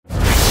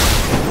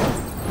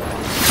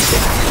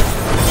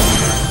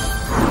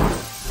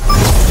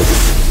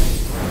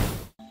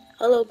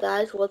Hello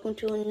guys, welcome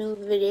to a new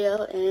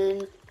video,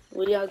 and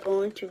we are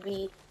going to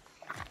be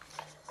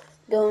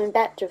going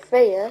back to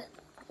Freya,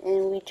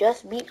 and we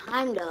just beat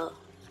Heimdall,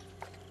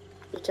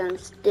 which I'm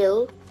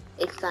still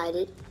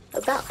excited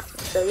about.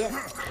 So yeah,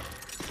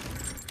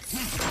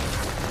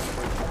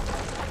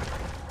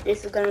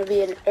 this is going to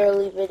be an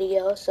early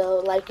video, so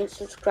like and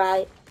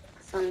subscribe.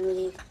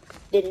 Finally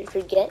didn't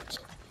forget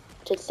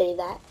to say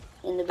that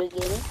in the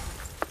beginning.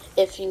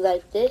 If you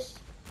like this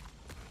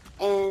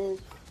and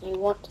you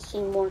want to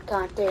see more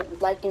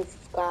content, like and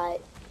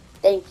subscribe.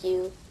 Thank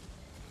you.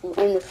 And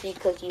in the free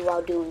cookie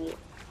while doing it.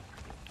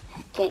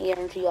 Can't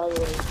guarantee all the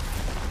way.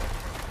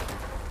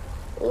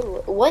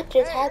 Ooh, what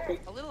just happened?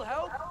 A little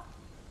help?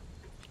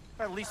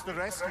 At least the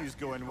rescue's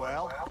going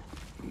well.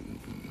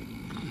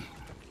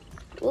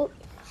 Ooh.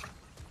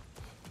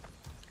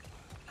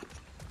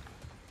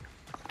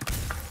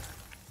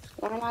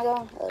 Where am I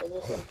going? Oh,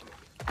 this way.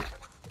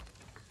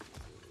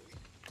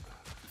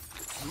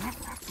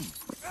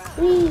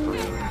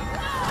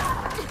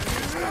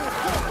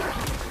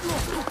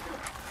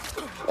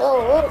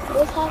 Oh,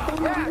 what's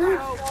happening here?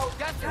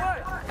 Guess what?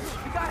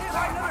 We got hit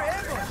by another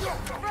ambulance.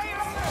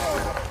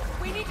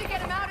 We need to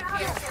get him out of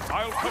here.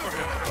 I'll cover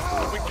him.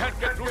 We can't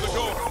get through the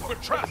door. We're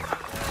trapped.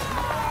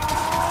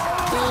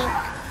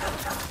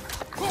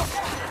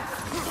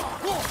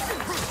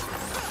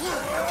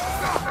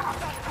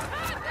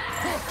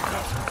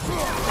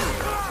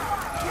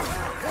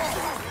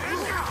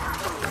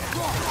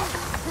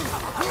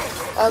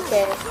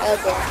 Okay, I'm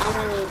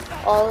gonna need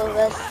all of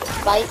us to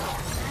fight.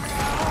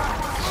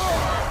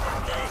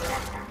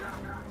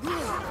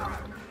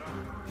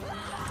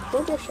 Who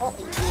just shot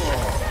me?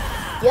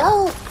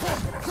 Yo!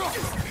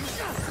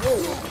 You.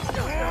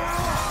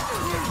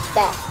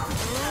 That.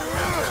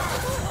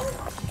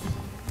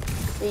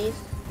 Please.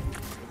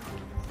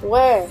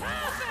 Where?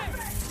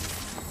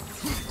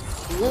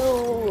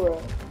 You.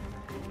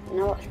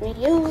 Now watch me.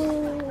 You.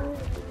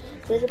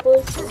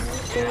 Visible.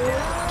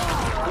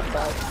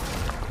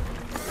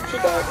 She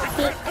does.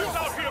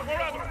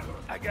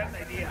 I got an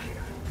idea.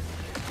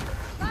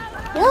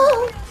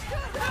 No.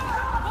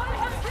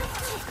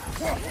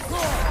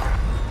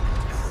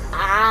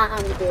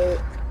 I'm dead.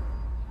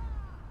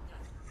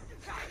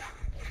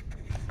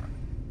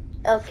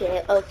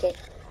 Okay.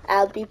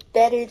 I'll be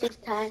better this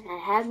time. I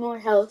have more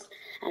health.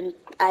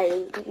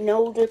 I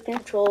know the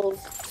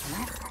controls.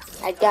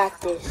 I got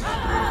this.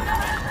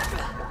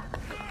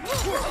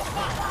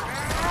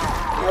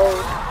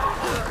 No.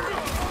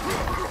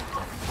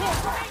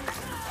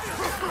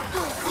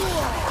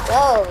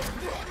 Go.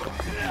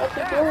 What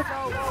you doing?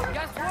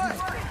 Guess what?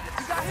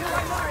 We got hit by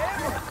another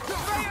ambulance.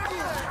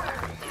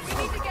 We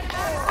need to get him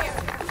out of here.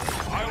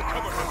 I'll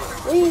cover him.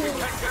 Please. We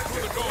can't get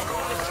through the door.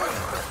 We're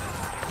trapped.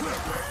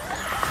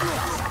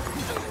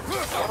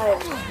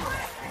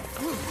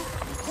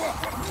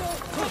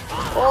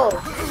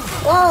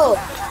 Whoa.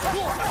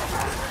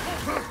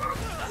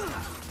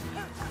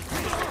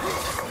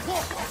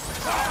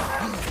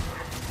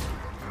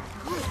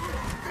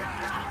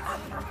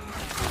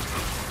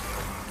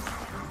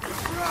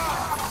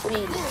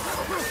 Please.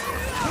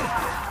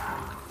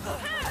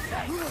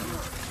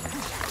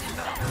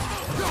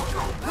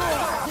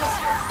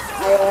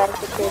 I have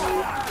to kill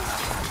you.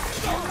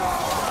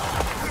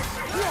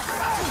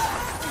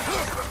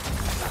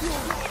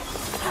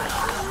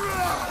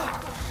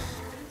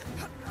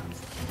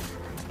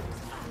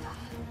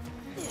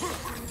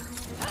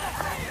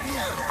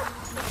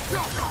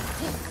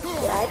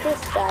 Did I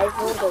just dive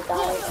or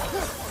die?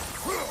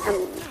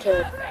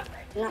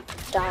 Not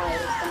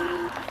dive,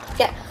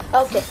 yeah,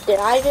 okay, did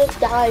I just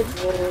dive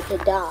or to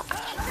dodge?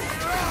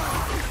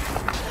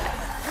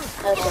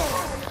 Okay.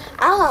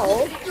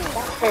 Ow!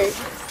 That hurt.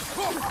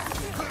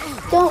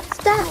 Don't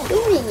stop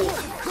doing it!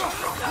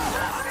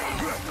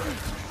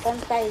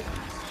 Once I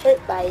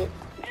hurt by it,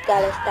 you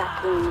gotta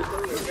stop doing it.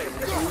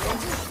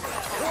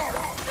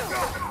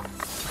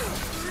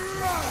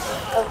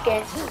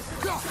 Okay.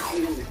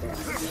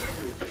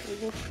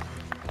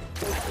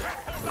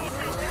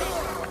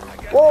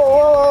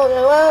 Whoa,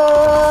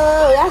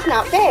 that's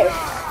not fair.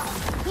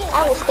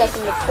 I was stuck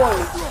in the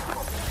corner.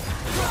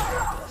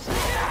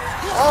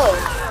 Oh.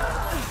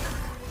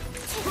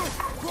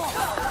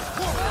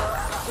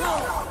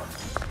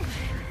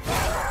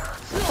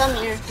 Come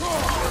here.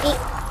 Eat.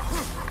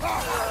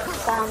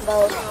 Combo.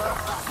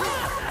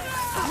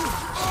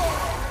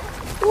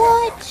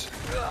 What?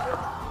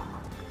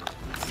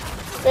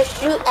 Let's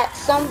shoot at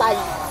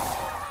somebody.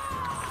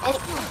 And,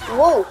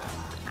 whoa.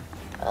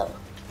 Oh,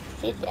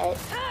 she's dead.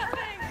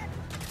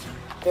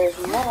 There's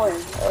more.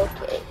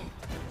 Okay.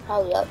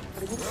 Probably up.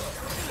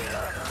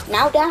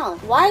 Now down.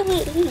 Why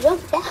would he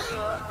jump down?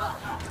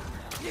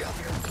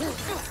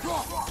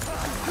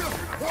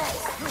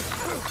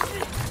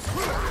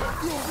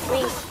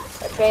 Please,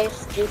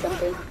 Atreus, do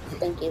something.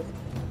 Thank you.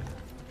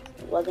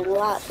 It wasn't a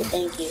lot, but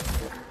thank you.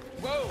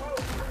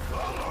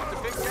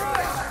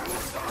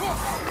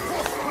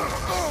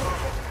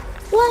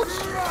 What?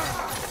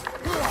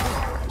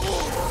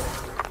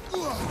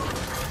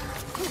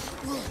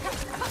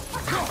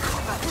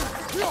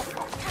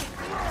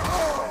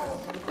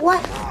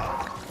 What?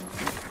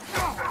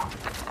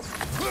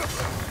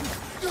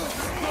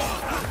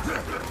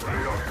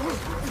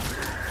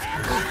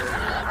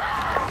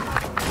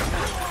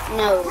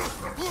 No.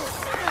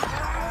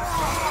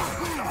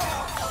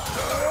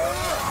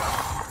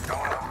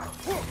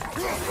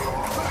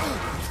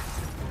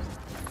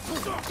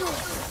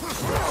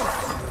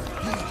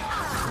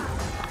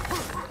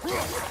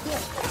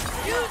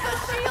 Use the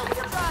shield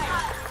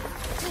strike!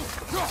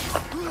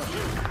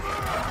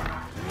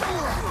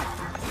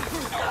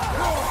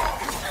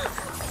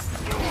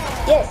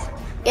 Yes.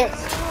 Yes.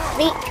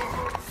 Speak.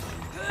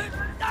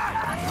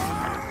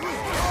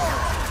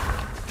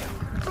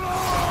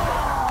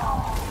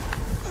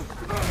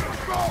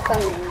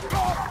 Coming.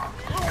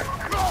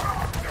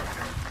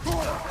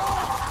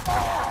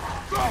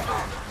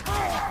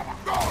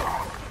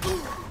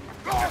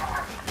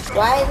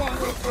 Why isn't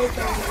he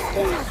taking the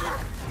damage?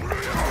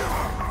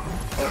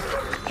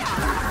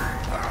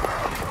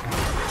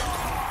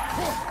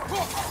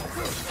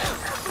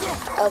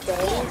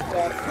 Okay, he's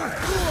dead.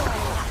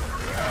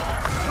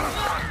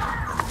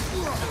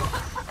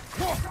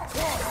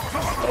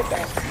 You're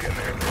dead.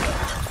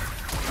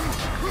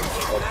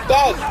 You're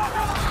dead.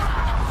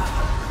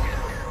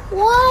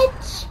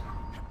 What?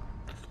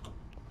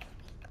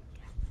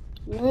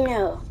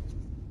 No.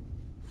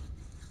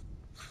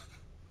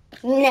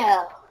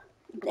 No.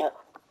 No.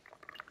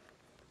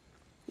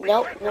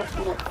 Nope, nope,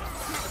 nope.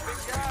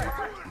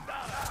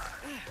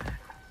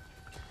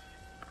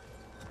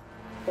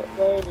 But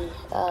where is he?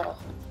 Oh.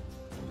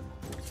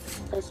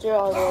 Since they're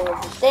all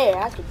over there,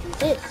 I could do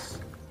this.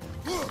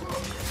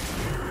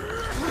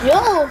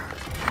 Yo!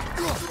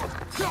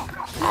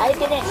 I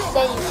didn't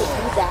say you could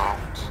do that.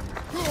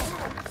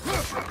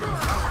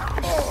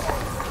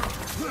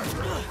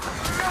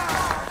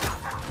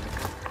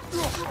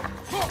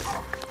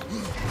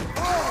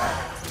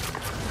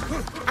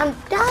 I'm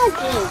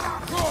dodging.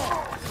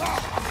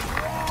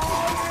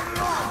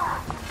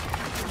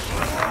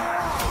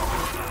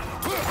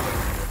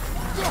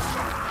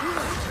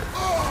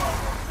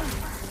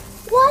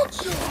 What?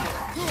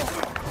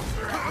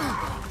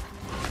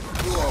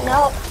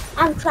 No,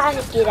 I'm trying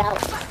to get out.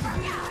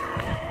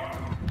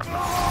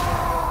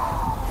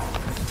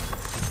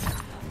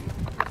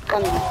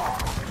 Come here.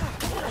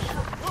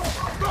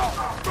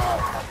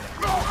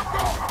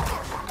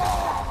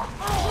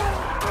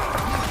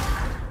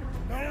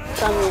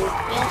 Come here.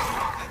 Yeah.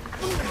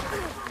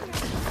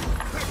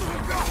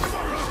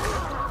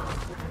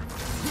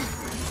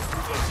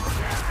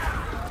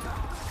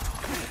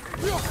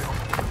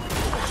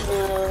 No.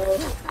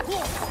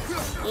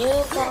 You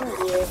come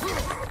here.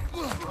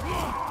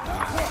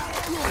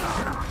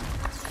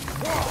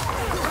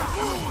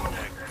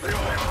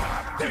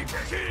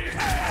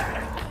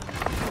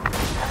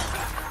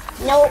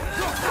 Nope.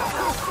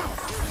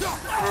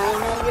 I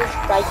know you're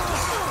spiky.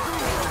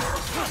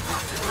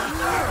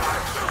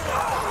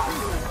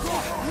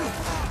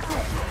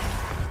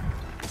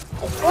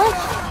 What?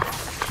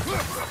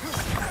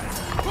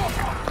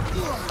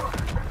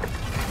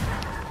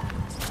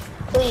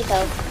 Please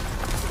help.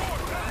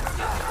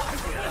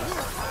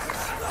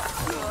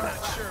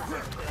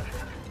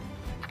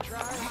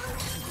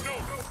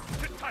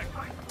 Sit tight.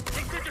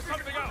 We'll figure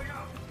something out.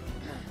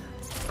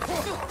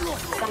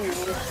 Come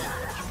here.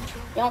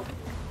 Nope.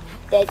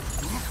 Dead.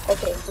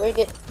 Okay, we're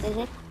good.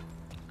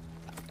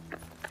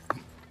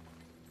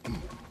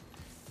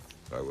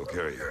 I will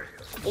carry you.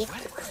 Eat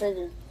the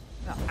prison.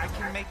 No, I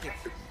can make it.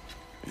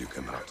 You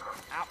cannot.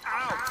 Ow,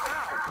 ow,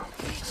 ow!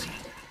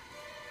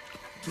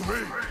 To me!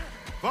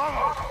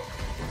 Follow!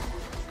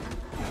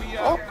 We,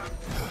 Oh.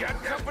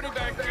 got company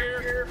back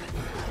here.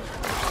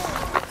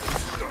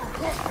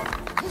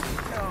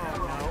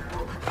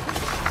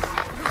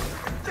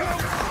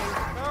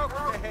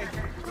 Okay.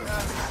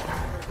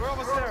 We're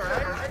almost there,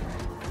 right?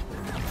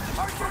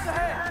 Archers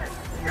ahead!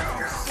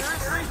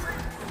 Seriously?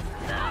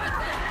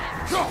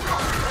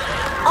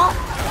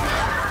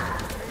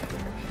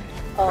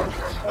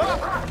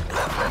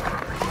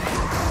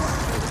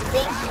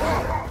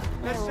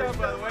 Nice job,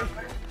 by the way.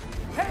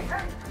 Hey,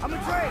 I'm a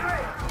Trey.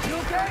 You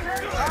okay?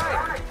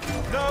 Hi.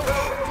 No,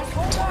 just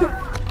hold on.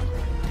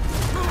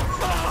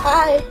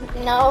 Hi.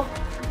 No.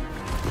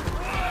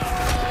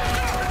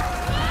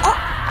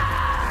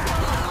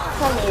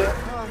 Come here.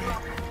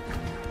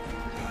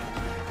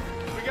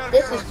 We gotta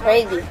This is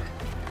crazy. On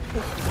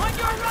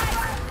your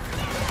right!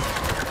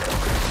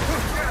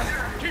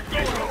 Keep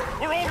going.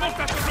 We're almost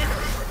at the river.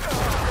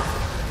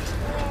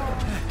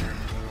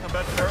 I'm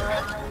about to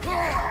hurry.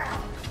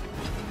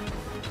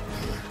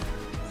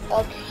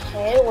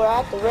 Okay, we're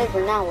at the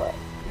river, now what?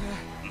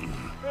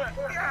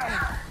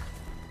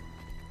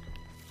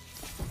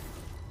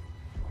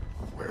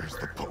 Where's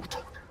the boat?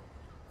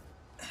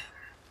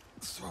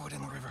 Throw it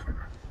in the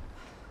river.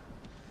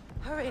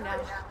 Hurry now.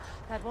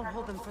 That won't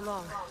hold them for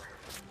long.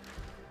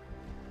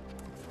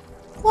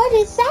 What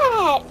is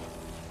that?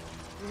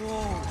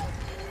 Whoa.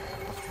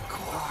 Of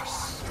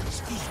course.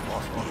 Steve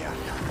brought me out.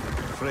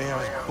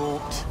 Freya's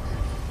boat.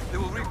 They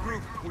will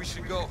regroup. We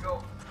should go.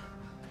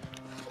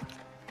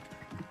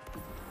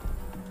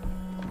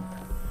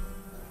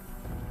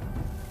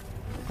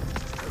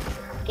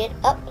 Get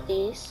up,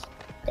 please.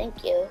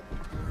 Thank you.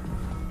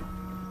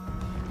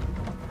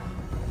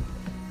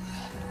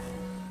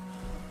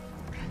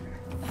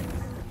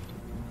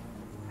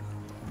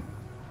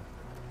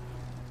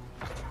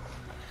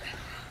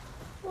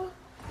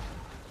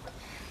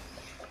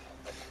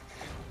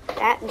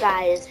 That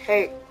guy is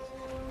hurt.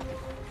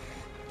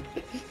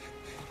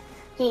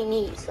 He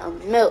needs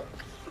some milk.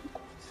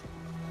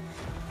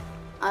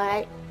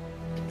 Alright,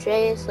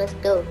 Atreus, let's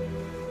go.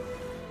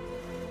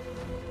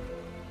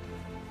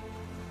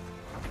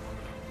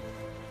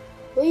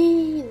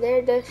 Whee,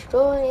 they're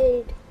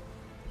destroyed.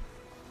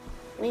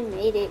 We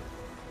made it.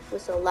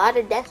 With a lot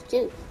of death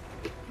too.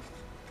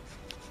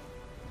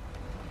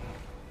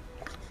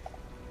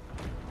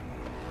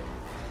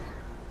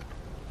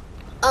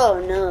 Oh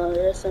no,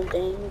 there's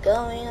something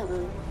going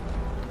on.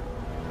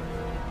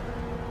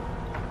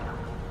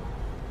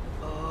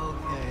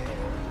 Okay.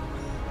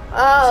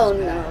 Oh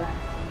no.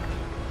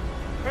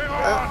 Hang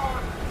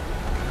on!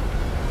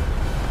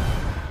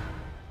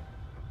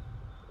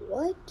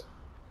 What?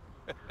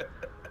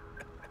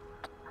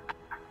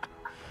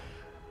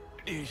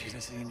 You should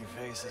have seen your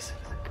faces.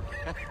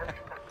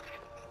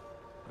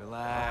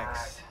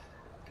 Relax.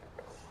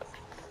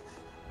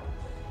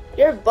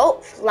 Your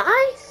boat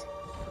flies?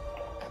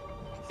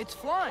 It's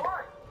flying.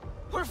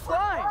 We're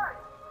flying.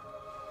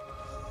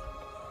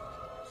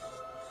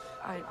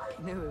 I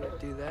knew it would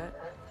do that.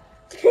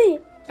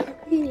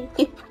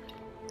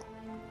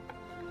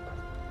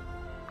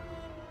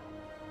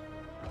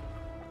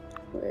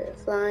 We're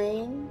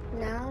flying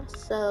now,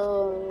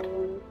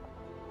 so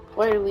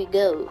where do we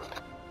go?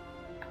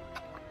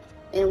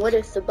 And what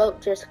if the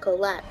boat just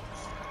collapsed?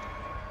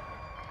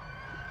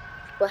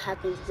 What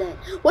happens then?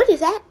 What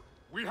is that?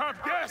 We have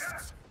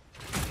guests!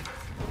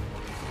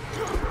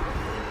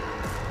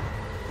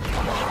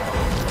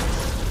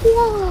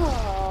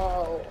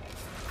 Whoa!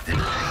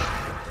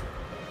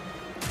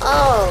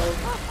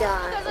 Oh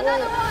God! There's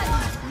another one!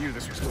 I knew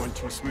this was going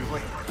too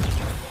smoothly.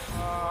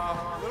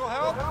 Little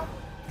help?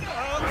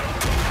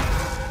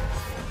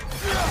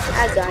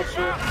 I got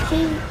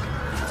you. See?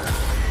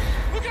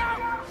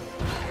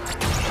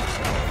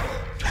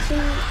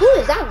 Who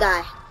is that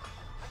guy?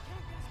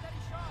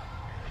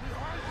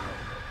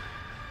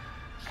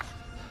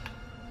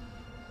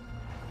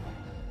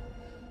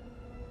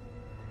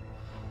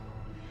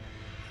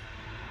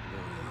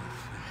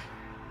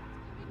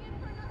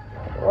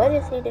 What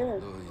is he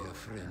doing?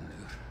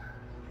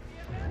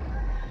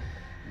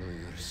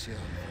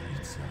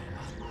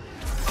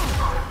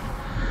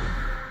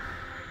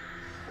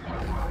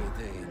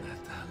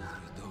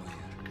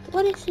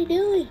 What is he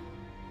doing?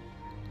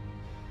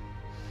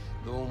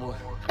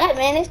 That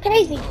man is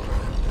crazy.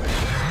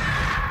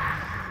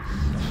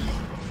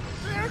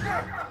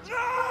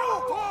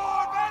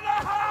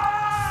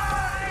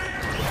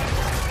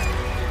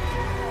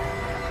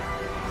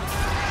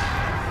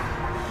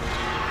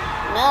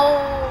 No.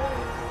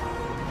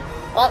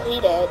 Well, he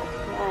did.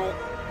 Alright.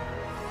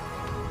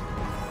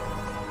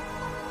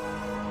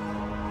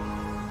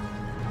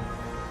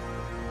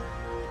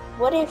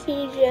 What if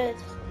he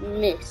just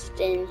missed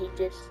and he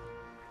just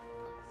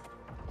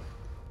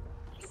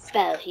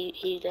fell?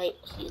 He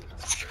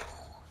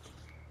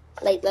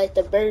like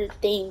the bird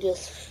thing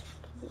just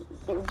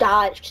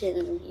dodged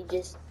him. He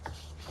just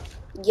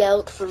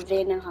yelled for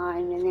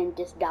Vanaheim and then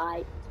just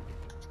died.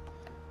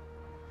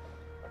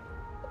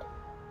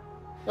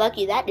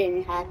 Lucky that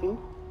didn't happen.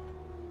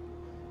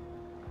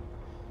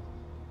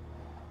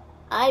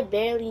 I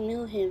barely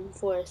knew him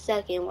for a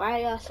second. Why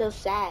are y'all so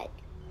sad?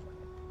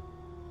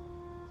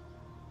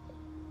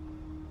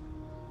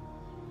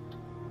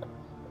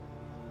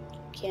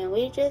 Can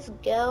we just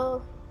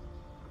go?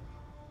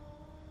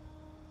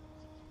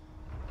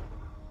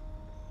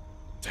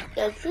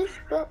 Does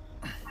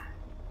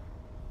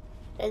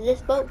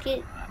this boat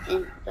get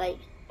like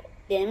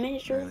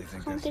damaged or Really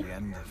think that's something? the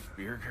end of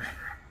Birger?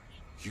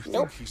 You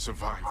Nope. think he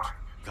survived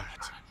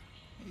that?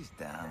 He's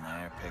down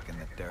there picking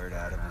the dirt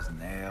out of his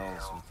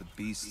nails with the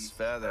beast's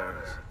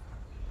feathers.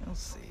 You'll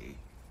see.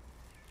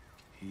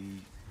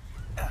 He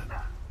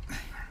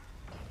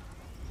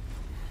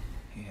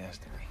has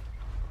to be.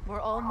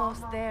 We're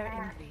almost there,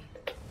 Envy.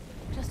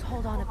 Just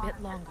hold on a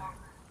bit longer.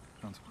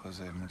 I don't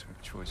suppose I have much of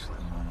a choice at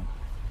the moment.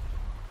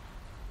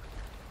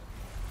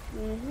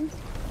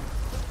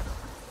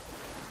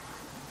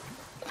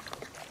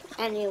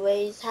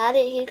 Anyways, how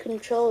did he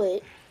control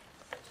it?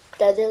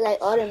 Does it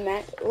like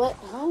automatic? What?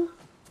 Huh?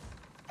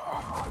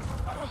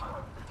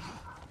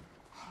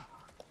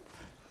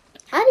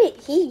 How did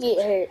he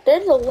get hurt?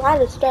 There's a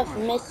lot of stuff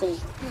missing.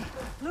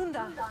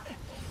 Lunda!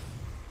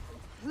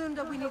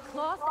 Lunda, we need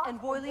cloth and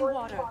boiling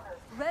water.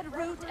 Red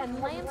root and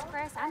Lamb's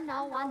cress, I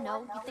know.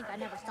 You think I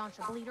never staunched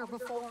a bleeder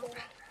before?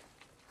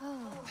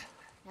 Oh,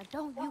 now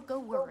don't you go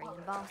worrying,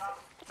 boss.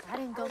 I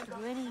didn't go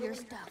through any of your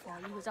stuff while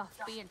you was off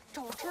being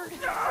tortured.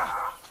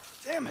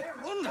 Damn it,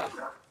 Lunda!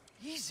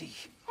 Easy.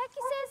 Heck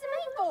you says to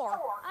me for?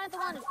 I ain't the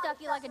one who stuck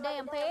you like a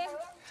damn pig.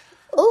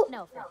 Oh,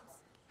 No offense.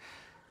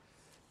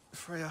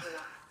 Freya,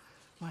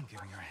 mind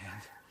giving her a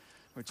hand?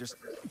 We're just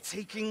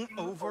taking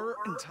over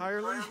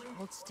entirely?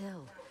 Hold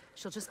still.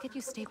 She'll just get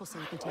you stable so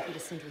we can take you to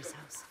Sindri's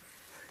house.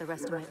 The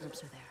rest of my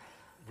herbs are there.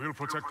 We'll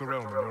protect the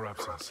realm in your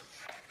absence.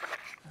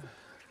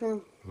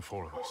 The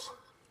four of us.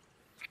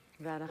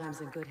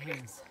 Vanaheim's in good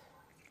hands.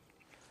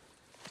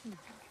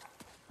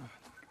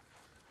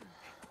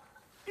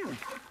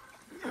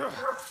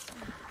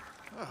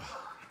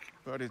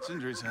 Party at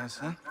Sindri's house,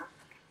 huh?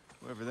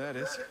 Whoever that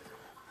is.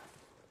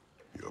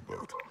 Your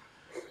boat.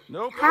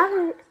 Nope.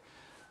 How?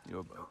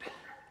 Your boat.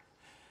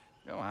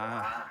 Come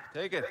on,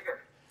 take it.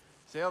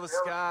 Sail the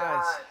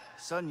skies.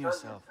 Sun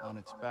yourself on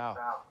its bow.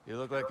 You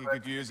look like you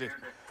could use it.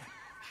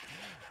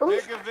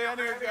 Make a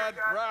Vanir god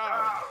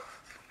proud.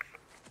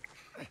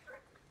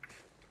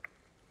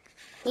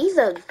 He's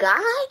a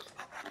guy?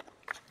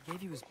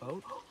 Gave you his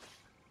boat?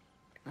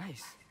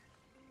 Nice.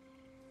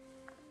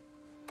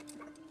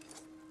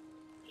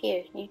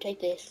 Here, you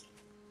take this.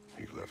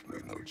 He left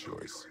me no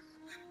choice.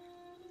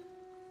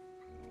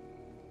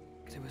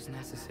 Because it was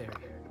necessary.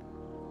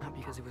 Not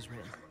because it was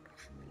written.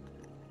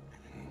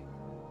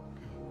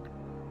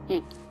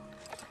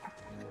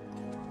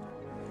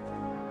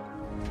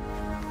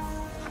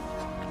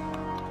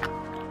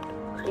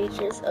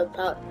 Creatures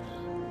about.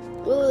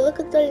 Ooh, look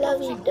at the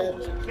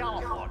lovey-dovey.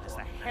 Gjallarhorn is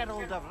the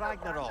herald of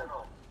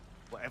Ragnarok.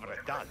 Whatever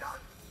it does.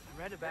 I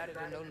read about it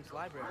in Odin's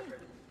library.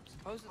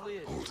 Supposedly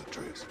it... Hold it,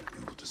 Trace.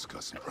 We will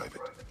discuss in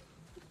private.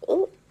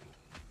 Ooh.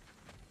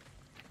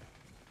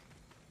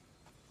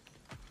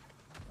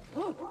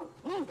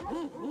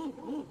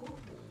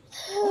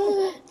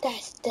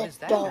 That's the What is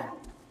that dog. now?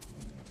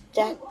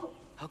 That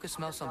Helka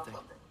smell something.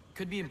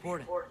 Could be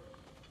important.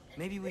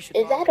 Maybe we should...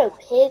 is that a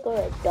pig or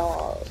a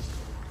dog?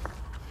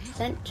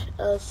 Scent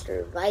of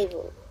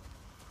survival.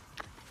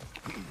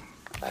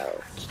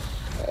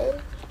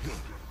 Okay.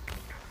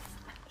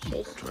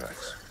 Chase.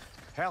 Tracks.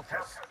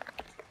 Helkas.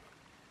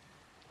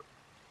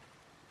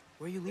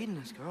 Where are you leading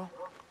us, girl?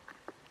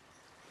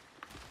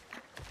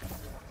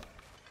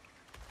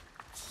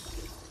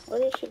 Where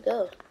did she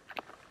go?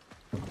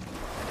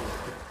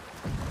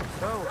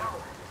 So,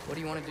 what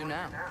do you want to do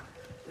now?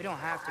 We don't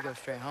have to go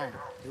straight home,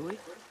 do we?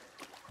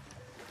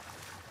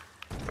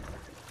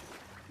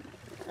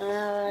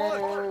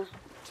 Look!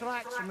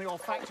 Tracks from the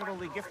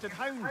olfactorily gifted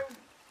hound.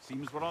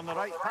 Seems we're on the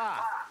right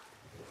path.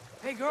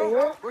 Hey,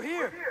 girl, we're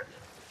here.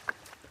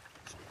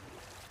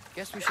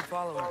 Guess we should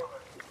follow her.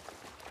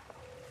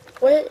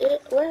 Where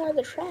are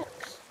the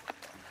tracks?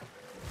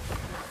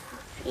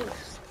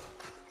 Jeez.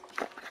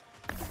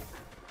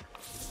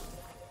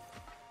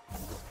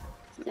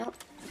 Nope.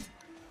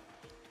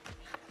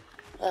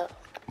 Oh.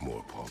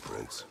 More paw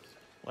prints.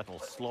 Little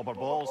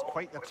slobberball's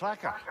quite the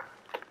tracker.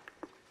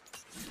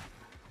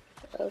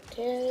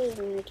 Okay, let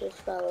me just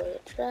follow the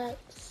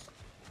tracks.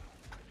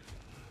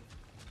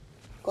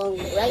 Going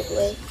the right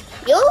way.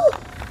 Yo!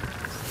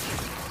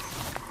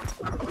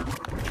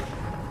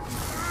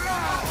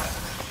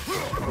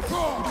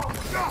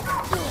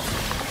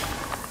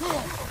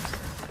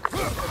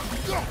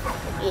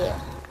 Yeah,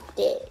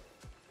 dead.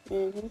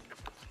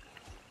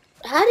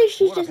 How did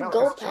she More of just go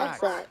Helka's past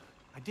tracks. that?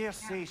 I dare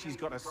say she's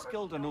got as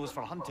skilled a nose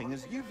for hunting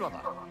as you,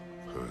 brother.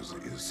 Hers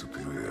is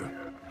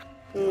superior.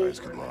 The eyes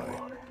can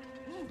lie.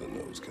 The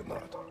nose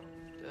cannot.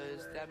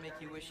 Does that make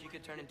you wish you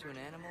could turn into an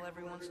animal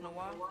every once in a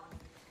while?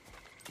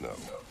 No.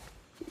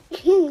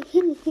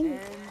 And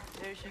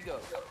there she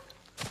goes.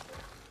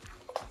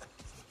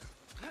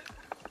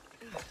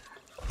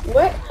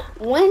 Where?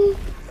 When?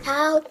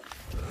 How?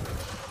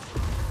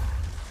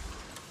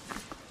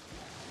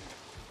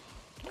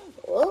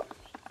 Whoa.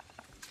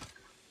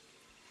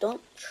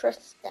 Don't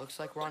trust that. Looks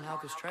like we're on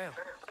Helka's trail.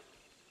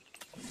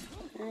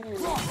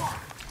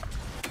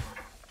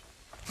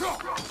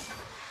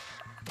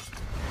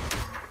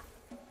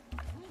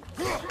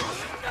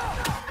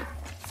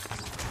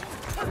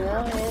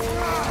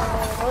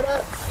 Hold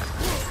up.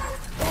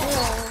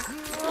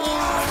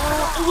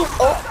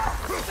 Oh.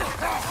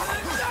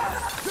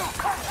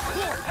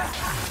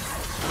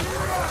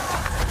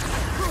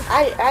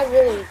 I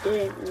really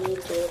didn't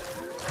need to.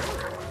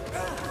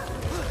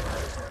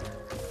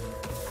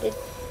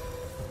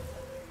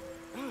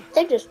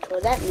 They just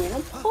tore that man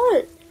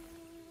apart.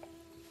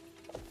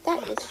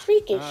 That is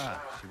freakish.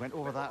 Ah, she went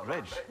over that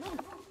ridge.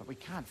 But we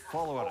can't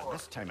follow her at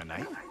this time of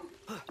night.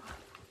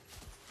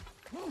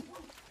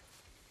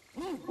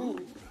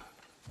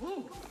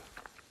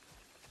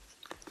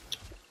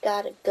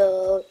 Gotta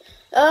go.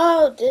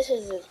 Oh, this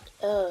is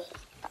a,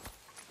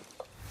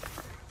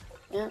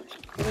 yeah,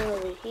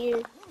 over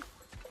here.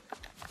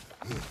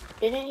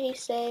 Didn't he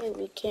say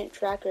we can't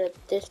track her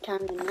at this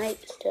time of night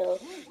still?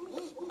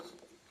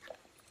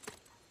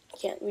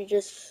 Can't we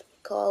just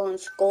call and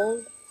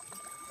scold?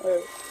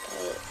 Or,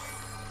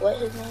 what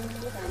his name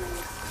is? I don't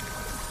know.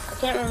 I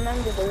can't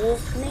remember the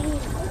wolf's name.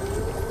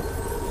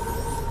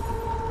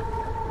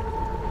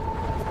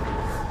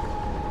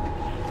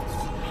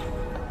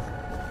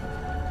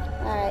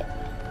 Alright.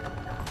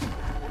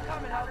 We're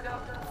coming, Helka.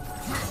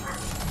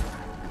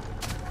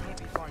 Can't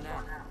be far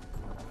now.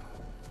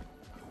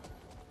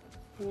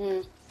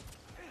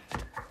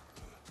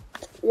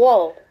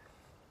 Whoa.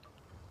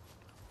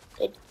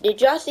 Did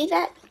y'all see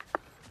that?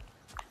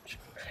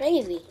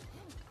 Crazy.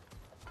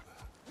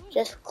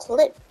 Just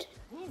clipped.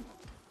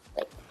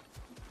 Like,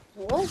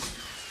 what?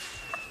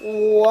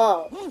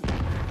 Whoa.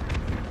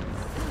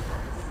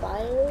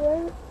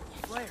 Firework?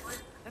 Blair,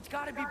 that's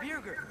gotta be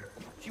Birger.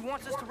 She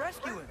wants us to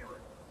rescue him.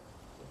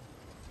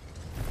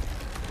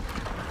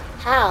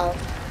 How?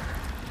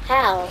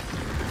 How?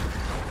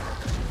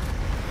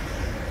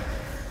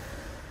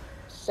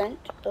 Scent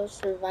of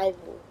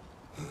survival.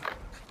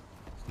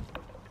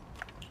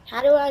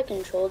 How do I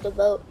control the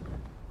boat?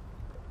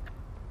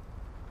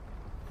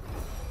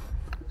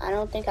 I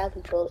don't think I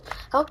control it.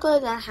 Helka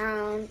is a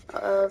hound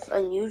of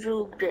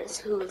unusual grit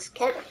who is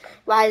kept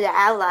by the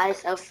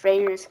allies of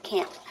Freyr's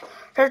camp.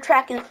 Her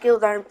tracking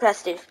skills are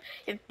impressive.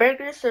 If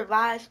Birger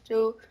survives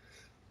to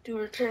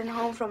return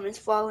home from his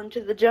fall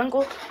into the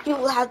jungle, he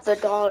will have the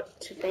dog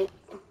to thank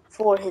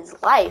for his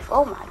life.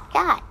 Oh my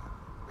god.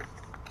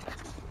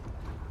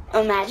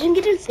 Imagine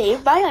getting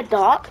saved by a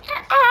dog.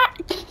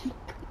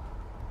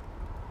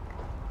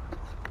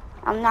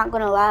 I'm not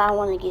gonna lie, I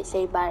want to get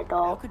saved by a How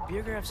dog. could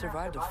Birger have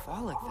survived a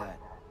fall like that?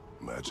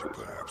 Magic,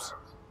 perhaps.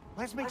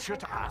 Let's make sure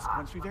to ask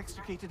once we've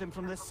extricated him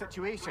from this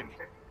situation.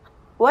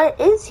 Where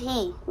is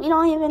he? We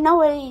don't even know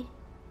where he...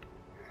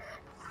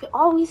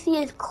 All we see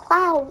is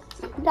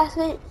clouds. That's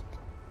it.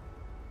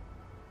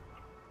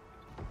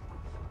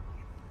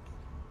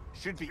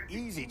 Should be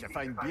easy to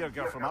find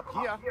Birger from up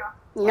here.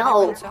 No.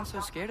 Everyone sounds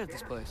so scared of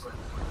this place.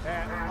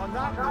 On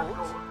that note,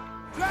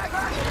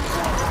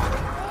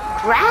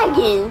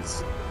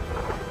 Dragons?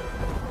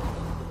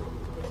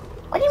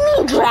 What do you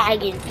mean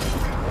dragons?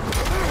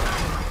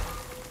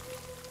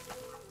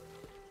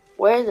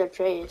 Where's the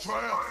trace?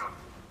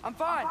 I'm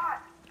fine.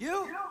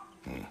 You?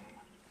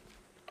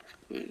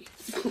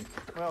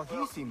 well,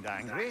 he seemed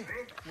angry.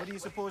 What do you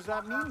suppose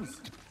that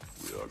means?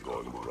 We are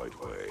going the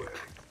right way.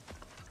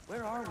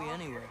 Where are we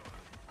anyway?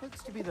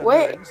 Looks to be the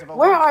Where- ruins of a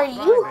where once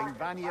are you? thriving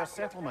Vanir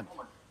settlement.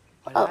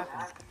 What Oh.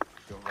 happened?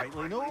 Don't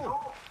rightly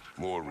know.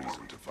 More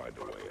reason to find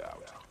a way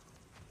out.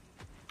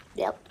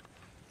 Yep.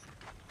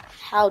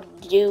 How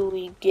do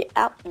we get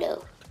out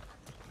though?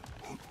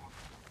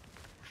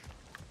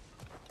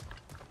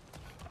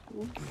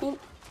 Beep.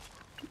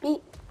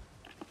 Beep.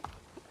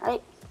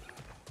 Right.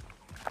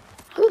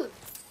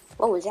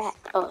 What was that?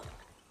 Oh.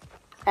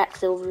 That's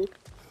silvery.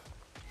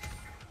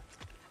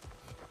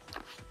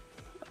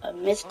 A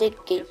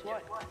mystic gate. Guess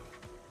what?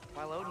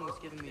 While Odin was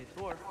giving me a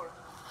tour,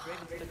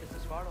 Raven took us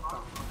to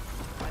Svartalfheim.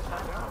 I saw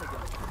Derlin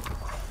again.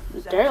 He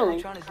was actually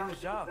Derlin? trying to do his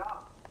job.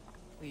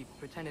 We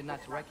pretended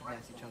not to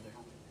recognize each other.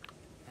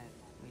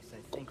 At least I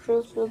think we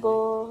was pretending.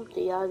 Crucible,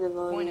 the other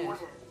Point is, one.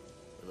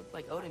 it looked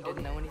like Odin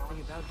didn't know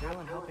anything about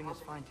Derlin helping us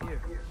find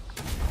Tyr.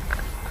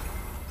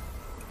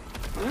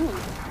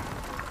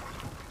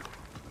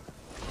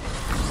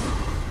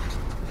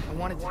 I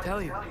wanted to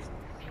tell you.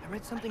 I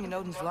read something in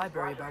Odin's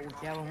library about what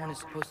Gjallarhorn is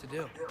supposed to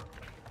do.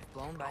 If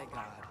blown by a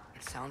god,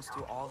 it sounds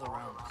through all the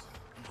realms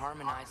and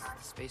harmonizes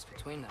the space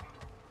between them.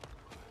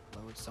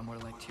 Blow it somewhere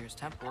like Tyr's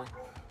temple,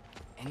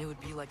 and it would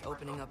be like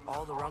opening up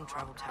all the realm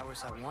travel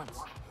towers at once.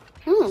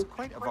 It's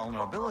quite a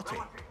vulnerability.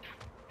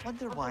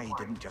 Wonder why he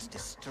didn't just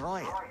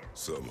destroy it.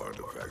 Some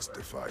artifacts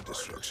defy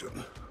destruction.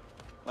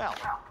 Well,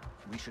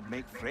 we should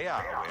make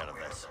Freya aware of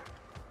this.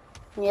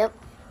 Yep.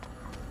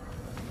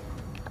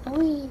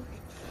 Wee.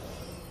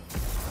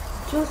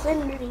 Two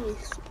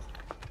centuries.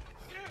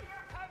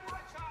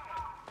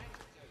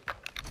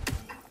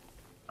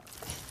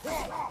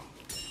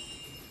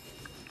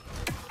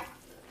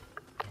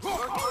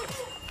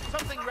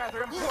 Something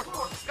rather important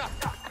to discuss.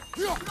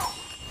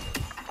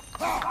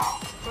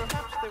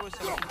 Perhaps there was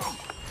some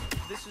confusion.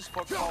 This is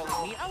for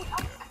calling me out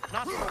here,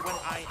 not for when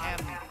I am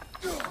here.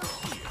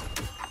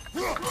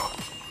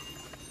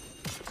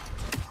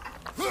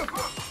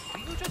 Do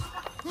you just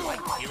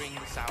like hearing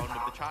the sound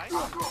of the chimes?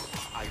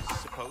 I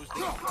suppose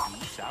they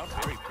do sound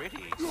very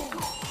pretty.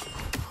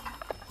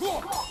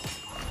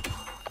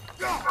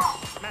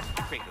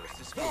 Master Kratos,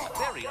 this feels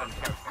very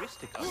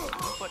uncharacteristic of you,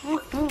 but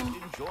if you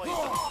enjoy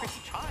the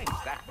pretty chimes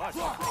that much, I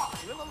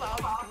will allow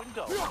you to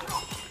indulge.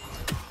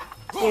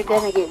 You're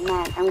gonna get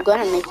mad. I'm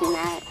gonna make you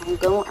mad. I'm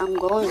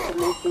going to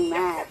make you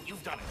mad.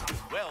 You've done it.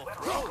 Well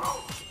thrown.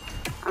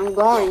 I'm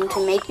going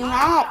to make you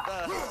mad.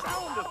 The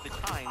sound of the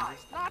chimes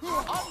is not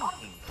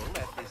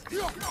unpainful at this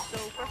distance, so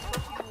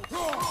perhaps you...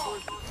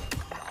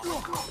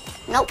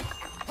 Nope.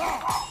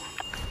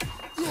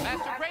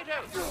 Master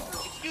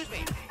Kratos! Excuse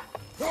me.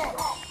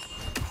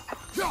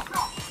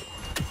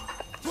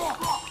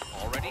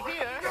 Already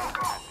here.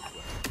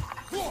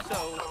 So,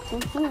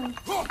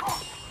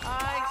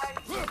 I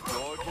see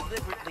you're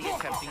deliberately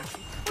attempting to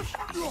push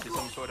me into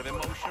some sort of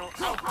emotional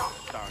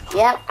outburst, aren't you?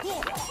 Yep.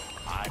 Well,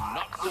 I'm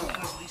not so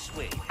easily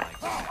swayed, my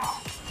friend.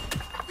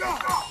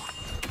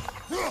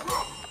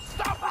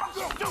 Stop it,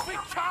 stupid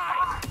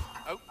child!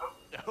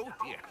 Oh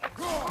dear.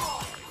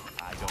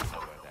 I don't know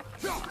where that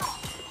is.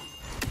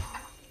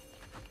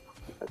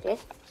 Okay.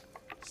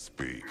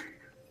 Speak.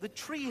 The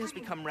tree has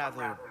become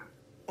rather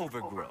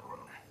overgrown.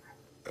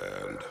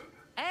 And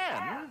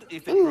And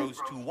if it grows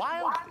too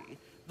wildly,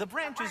 The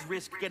branches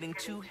risk getting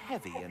too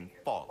heavy and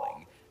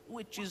falling,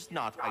 which is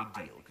not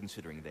ideal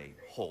considering they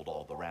hold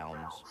all the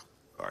rounds.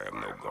 I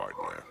am no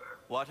gardener.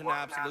 What an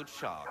absolute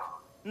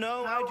shock.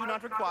 No, I do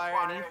not require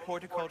any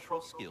horticultural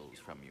skills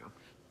from you,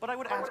 but I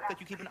would ask that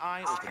you keep an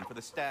eye open for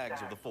the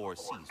stags of the Four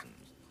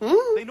Seasons.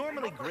 They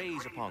normally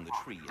graze upon the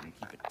tree and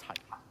keep it tight.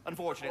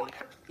 Unfortunately,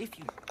 if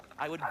you...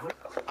 I would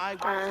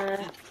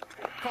keep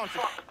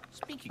constant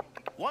speaking.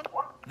 One,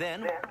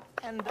 then,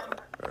 and...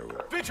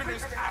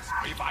 Vigilance asked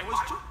me if I was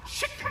too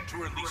chicken to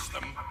release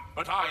them,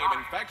 but I am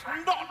in fact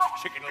not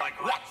chicken-like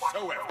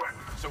whatsoever.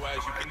 So as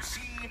you can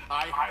see,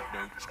 I have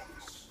no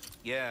choice.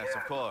 Yes,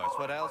 of course.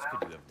 What else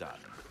could you have done?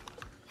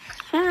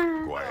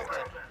 Quiet.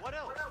 What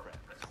else, friends?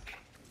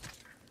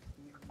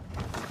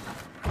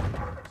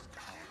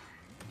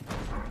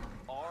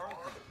 Are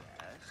the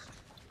best.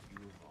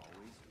 You've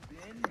always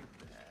been the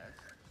best.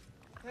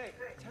 Hey,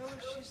 tell her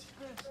she's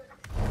the best.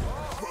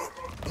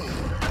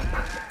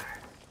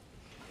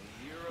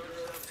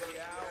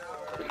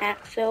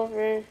 Axe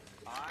silver.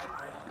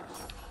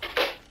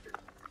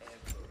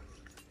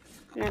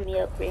 Let me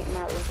upgrade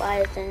my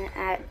Leviathan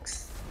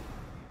axe.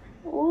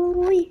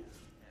 Ooh.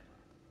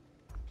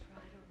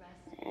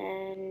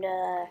 And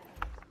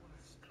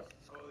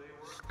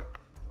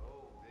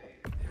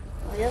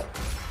yep.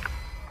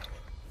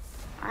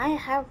 I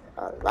have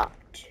a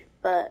lot,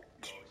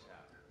 but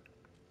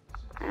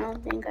I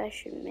don't think I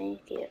should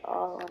make it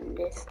all on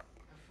this.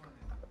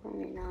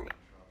 Only 9.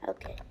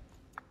 Okay.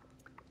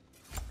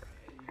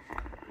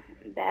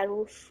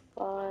 Battle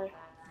scar.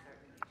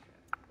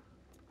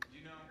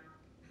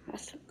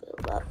 That's some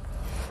good luck.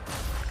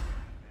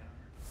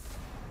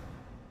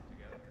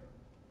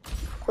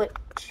 Quit.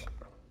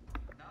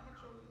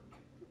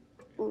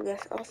 Ooh,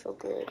 that's also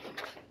good.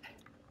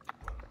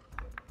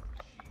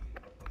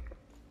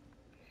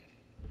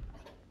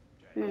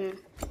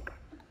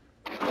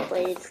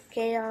 Blade of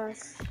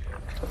Chaos.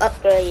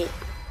 Upgrade.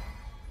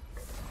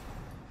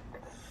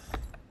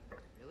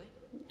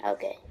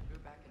 Okay.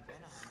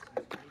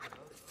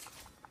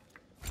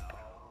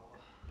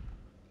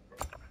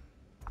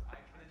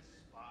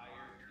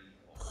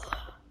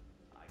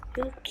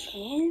 You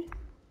can?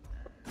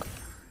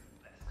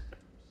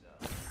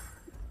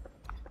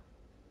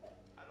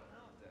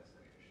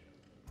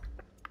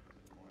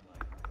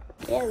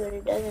 Yeah, but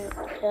it doesn't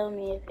tell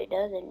me if it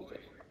does anything.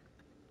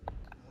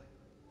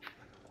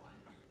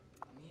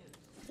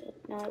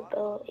 Not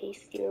bow, a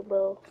steer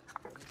bow.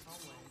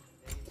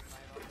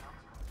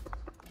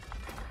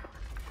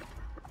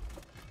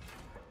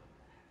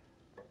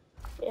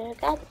 Yeah, I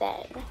got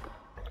that.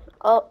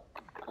 Oh,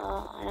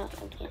 I don't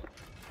think I can.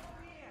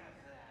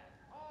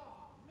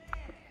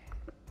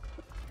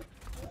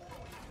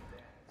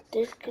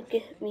 This could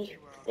get me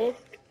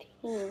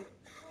 15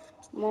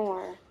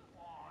 more.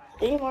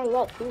 3 more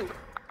luck, ooh.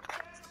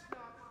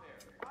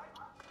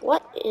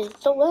 What is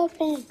the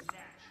weapon?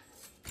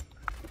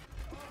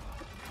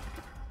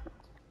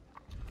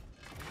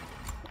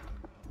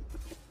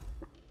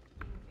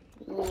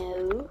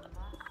 No.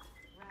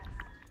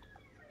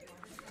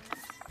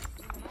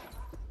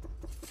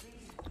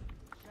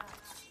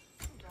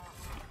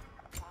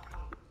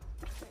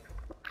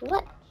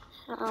 What?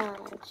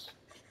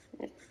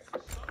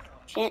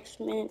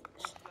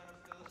 Enchantments.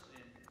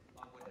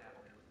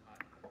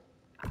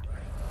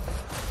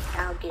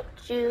 I'll get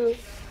you.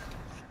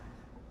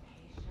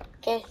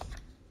 Okay.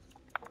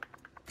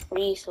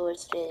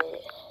 Resources.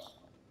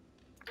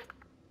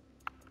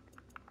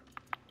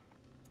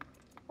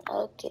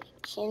 Okay,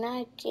 can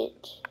I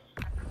get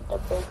the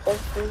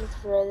Berserker's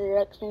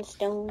Resurrection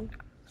Stone?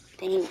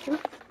 Thank you.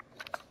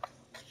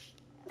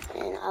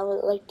 And I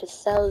would like to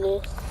sell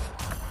this.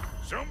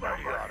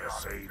 Somebody ought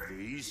to save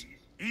these,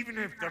 even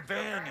if the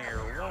Vanir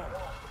won't.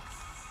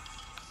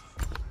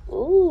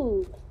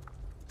 Ooh.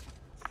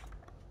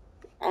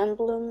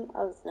 Emblem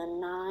of the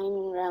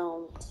 9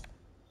 Realms.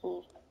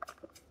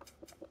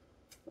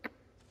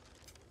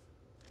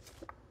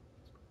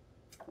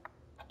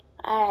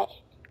 Alright.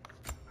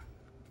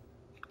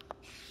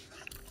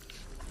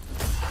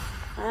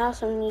 I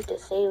also need to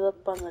save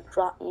up on the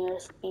Dropnir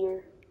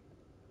Spear.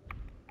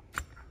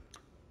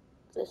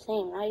 It's the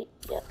same, right?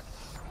 Yep.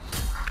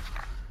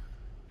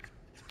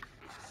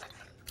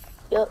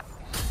 Yep.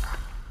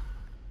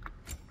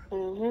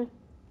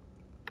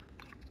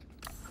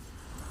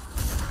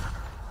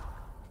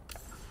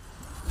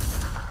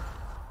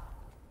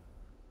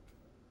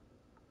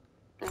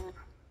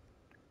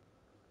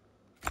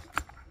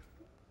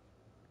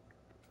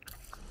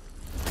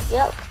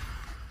 Yep.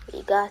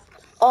 We got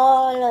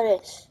all of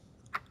this.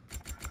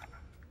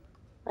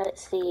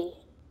 Let's see.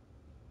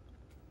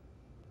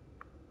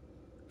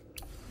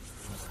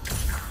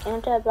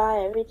 Can't I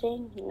buy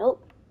everything?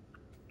 Nope.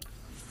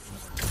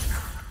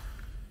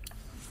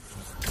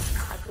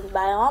 I can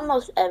buy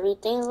almost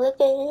everything.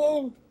 Look at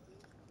him.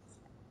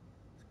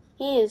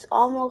 He is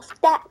almost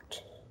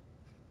stacked.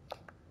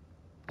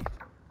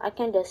 I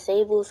can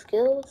disable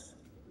skills?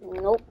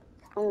 Nope.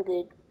 I'm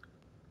good.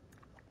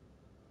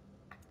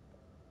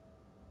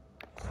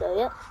 So,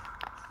 yep.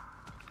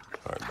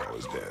 Hardball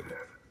is dead.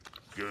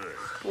 Good.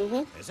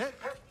 Mm-hmm. Is it?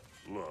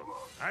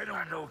 Look, I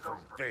don't know from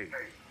faith,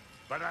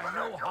 but I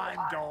know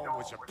Heimdall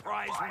was a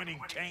prize-winning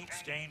taint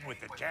stain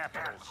with a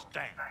capital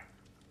stamp.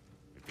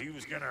 If he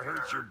was gonna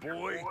hurt your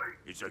boy,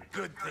 it's a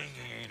good thing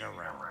he ain't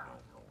around no more.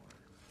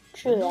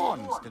 True that.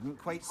 Norns didn't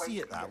quite see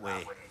it that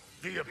way.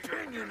 The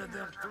opinion of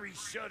them three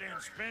shut-in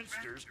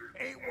spinsters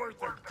ain't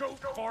worth a goat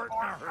fart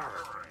in a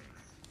hurricane.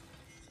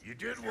 You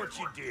did what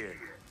you did.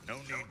 No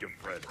need to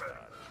fret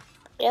about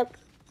it. Yep.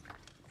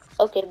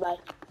 Okay, bye.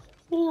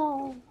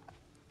 No.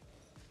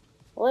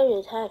 What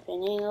is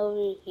happening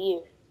over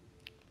here?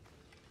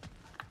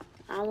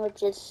 I'ma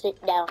just sit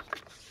down.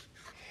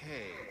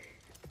 Hey,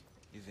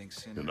 you think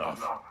soon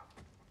Enough.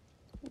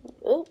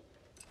 Ooh.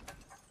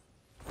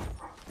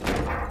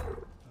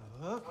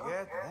 Look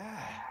at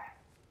that.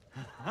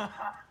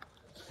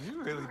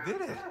 You really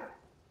did it.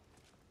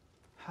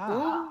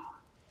 How,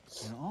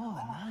 in all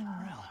the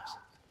 9 realms,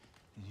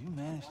 did you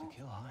manage to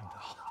kill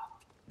Heimdall?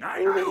 I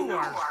knew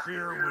our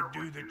spear would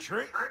do the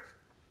trick.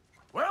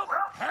 Well,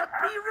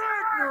 happy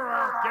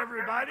Ragnarok,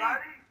 everybody.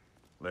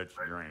 Let's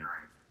drink.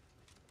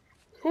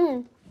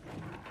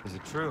 Is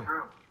it true?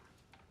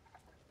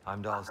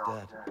 Heimdall's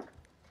dead.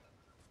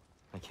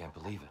 I can't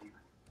believe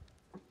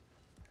it.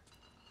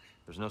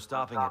 There's no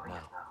stopping it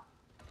now.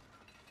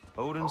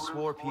 Odin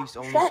swore peace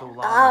only so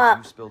long as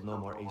you spilled no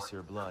more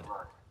Aesir blood.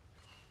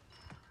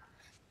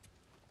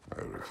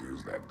 I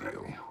refuse that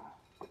deal.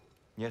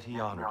 Yet he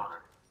honored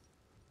it.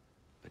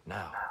 But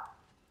now...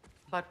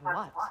 But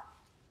what?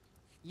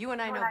 You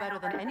and I know better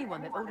than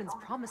anyone that Odin's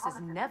promises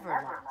never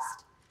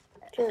last.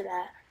 True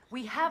that.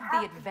 We have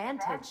the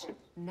advantage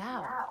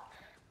now.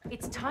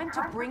 It's time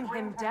to bring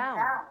him down.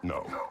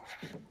 No.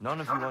 None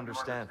of you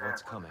understand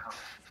what's coming.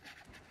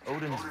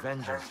 Odin's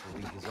vengeance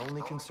will be his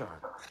only concern.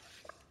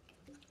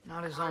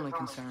 Not his only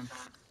concern.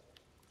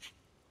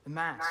 The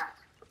mask.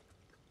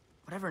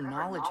 Whatever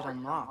knowledge it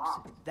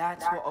unlocks,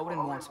 that's what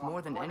Odin wants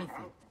more than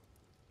anything.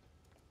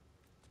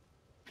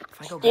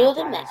 If I go Steal back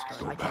the to mask.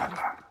 Asgard, Go I can't...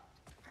 back.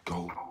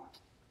 Go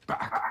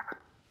back.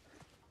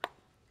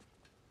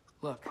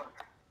 Look.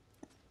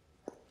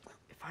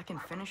 If I can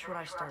finish what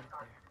I started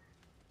there,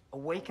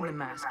 awaken the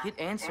mask, get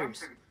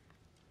answers,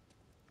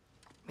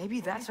 maybe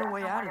that's our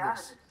way out of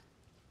this.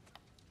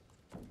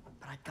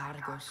 But I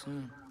gotta go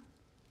soon.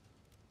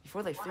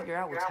 Before they figure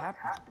out what's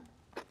happening.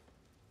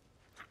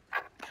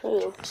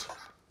 True.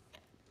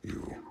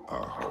 You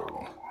are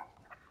whole.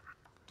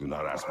 Do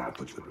not ask me to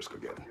put you at risk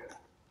again.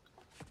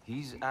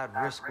 He's at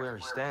risk where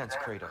he stands,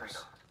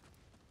 Kratos.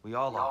 We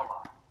all are.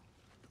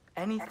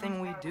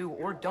 Anything we do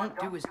or don't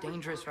do is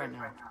dangerous right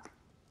now.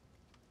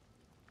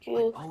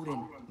 True. But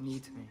Odin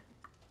needs me.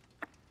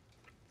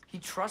 He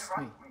trusts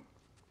me.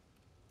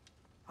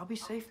 I'll be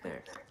safe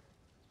there.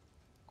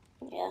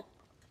 Yeah.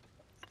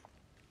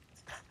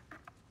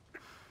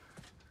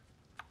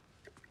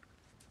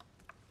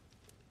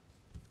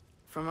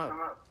 From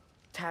a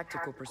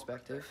tactical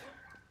perspective,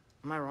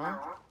 am I wrong?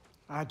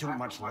 I don't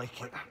much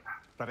like it,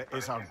 but it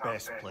is our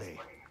best play.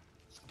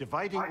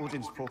 Dividing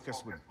Odin's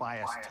focus would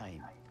buy us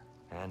time.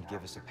 And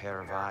give us a pair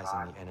of eyes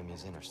in the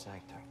enemy's inner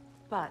sanctum.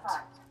 But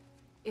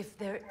if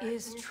there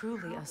is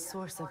truly a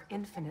source of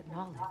infinite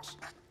knowledge,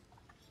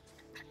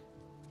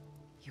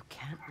 you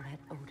can't let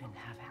Odin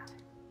have it.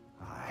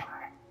 Aye.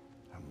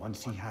 And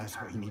once he has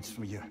what he needs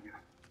from you...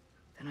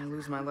 Then I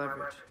lose my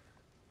leverage.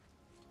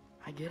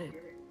 I get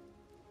it.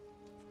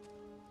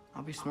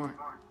 I'll be smart.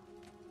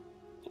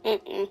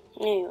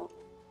 No.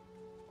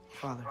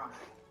 Father.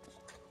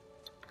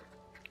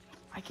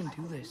 I can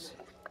do this.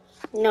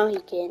 No, he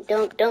can't.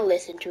 Don't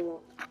listen to him.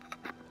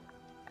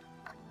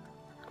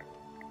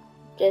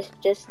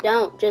 Just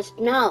don't. Just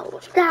no.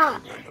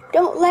 Stop.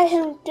 Don't let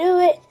him do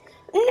it.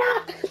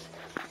 No.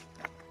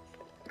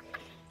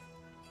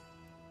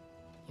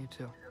 You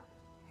too.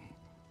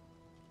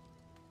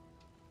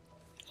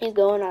 He's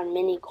going on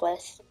mini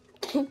quests.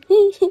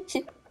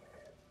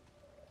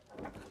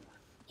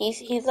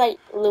 He's like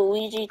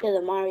Luigi to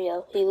the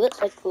Mario. He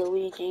looks like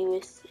Luigi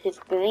with his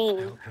green.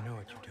 I hope you know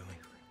what you're doing.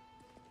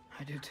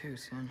 I do too,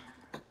 son.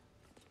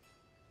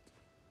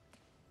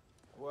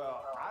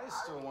 Well, I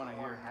still want to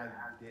hear how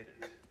you did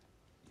it.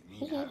 You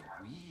mean how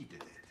we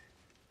did it?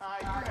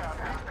 You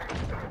have it.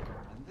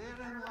 And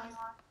therein lies...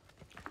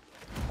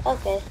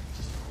 Okay.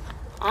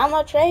 I'm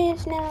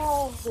Atreus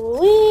now.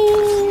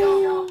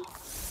 Whee!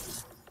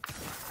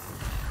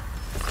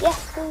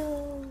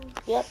 Yahoo!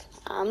 Yep,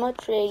 I'm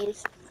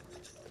Atreus.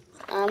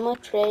 I'm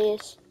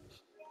Atreus.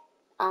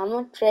 I'm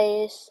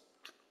Atreus.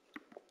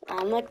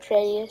 I'm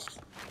Atreus.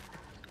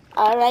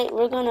 Alright,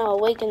 we're gonna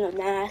awaken the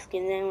mask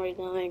and then we're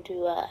going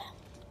to,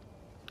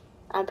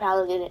 I'm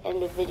probably gonna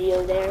end the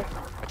video there.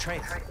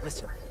 Atreus,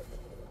 listen.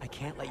 I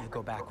can't let you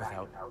go back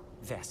without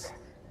this.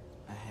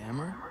 A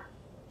hammer?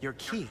 Your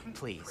key,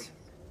 please.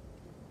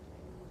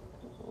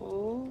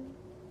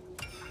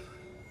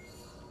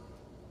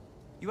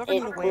 You ever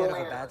need a way out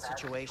of a bad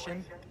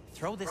situation?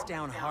 Throw this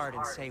down hard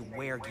and say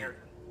Wergi.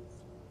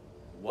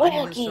 One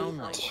in its own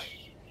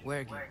language.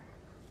 Wergi.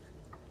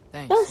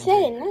 Thanks. Don't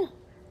say it now.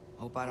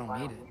 Hope I don't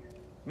need it.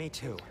 Me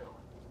too.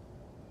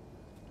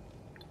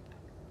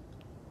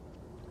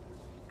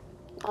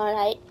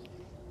 Alright.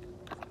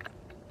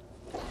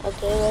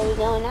 Okay, where are we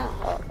going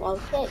now? Oh,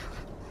 okay.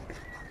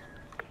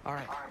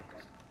 Alright.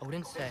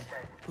 Odin said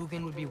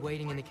Hugin would be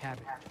waiting in the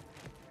cabin.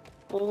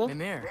 Mm-hmm.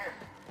 Mimir,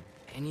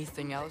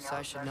 anything else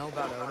I should know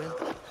about Odin?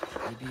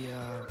 Maybe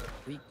a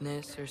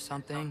weakness or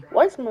something?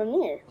 What's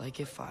Mimir? Like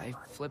if I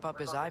flip up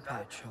his eye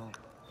patch, he'll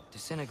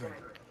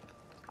disintegrate.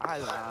 Aye,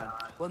 lad.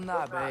 Wouldn't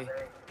that be?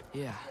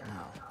 Yeah,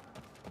 no.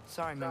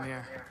 Sorry,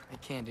 Mimir. I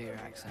can't do your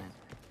accent.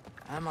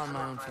 I'm on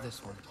my own for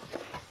this one.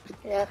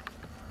 Yeah.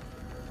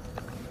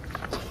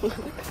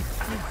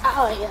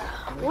 Oh, yeah.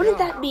 What did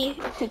that be?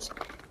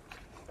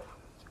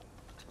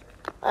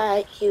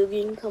 Alright,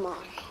 Hugin, come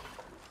on.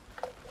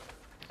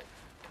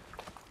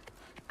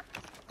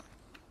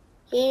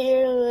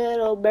 Here,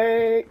 little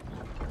bird.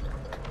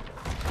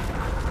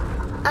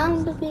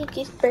 I'm the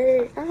biggest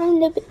bird. I'm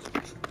the big.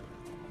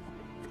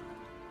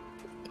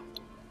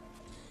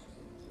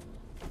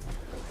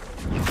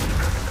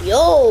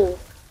 Yo!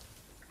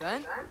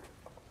 Ben?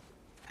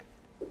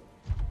 You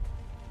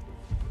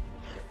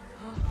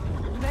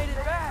made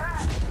it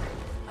back!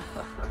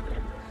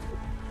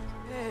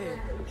 Hey.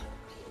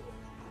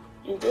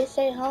 You did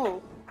say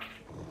home.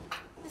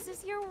 This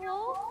is your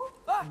wolf?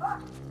 Ah!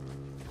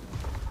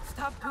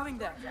 Stop doing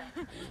that.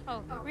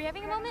 Oh, were you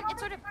having a moment? It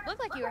sort of looked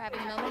like you were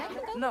having a moment. I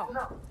think. No.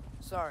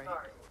 Sorry.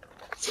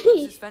 This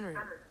is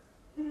Fenrir.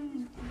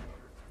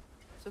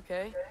 It's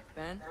okay,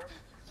 Ben.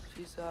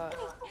 She's, So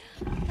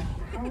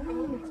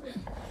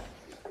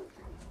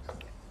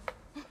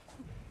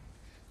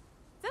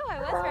I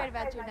was right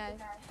about your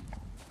knife.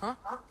 Huh?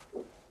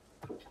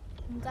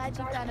 I'm glad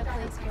you found a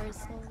place for his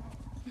soul.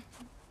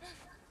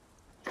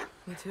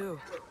 Me too.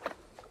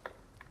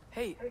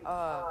 Hey,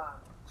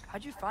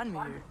 how'd you find me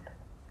here?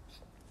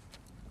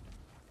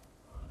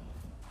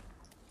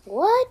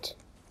 What?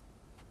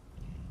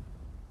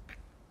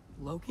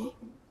 Loki?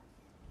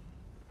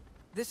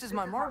 This is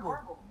my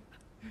marble.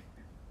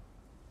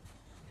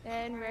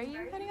 Then where are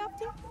you heading off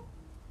to?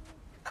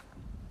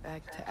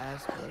 Back to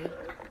Asgard.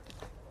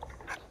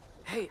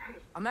 Hey,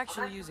 I'm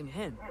actually using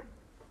him.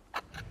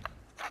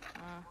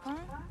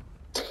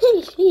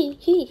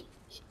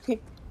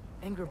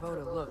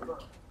 Angrboda,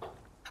 look.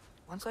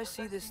 Once I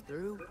see this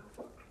through,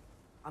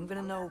 I'm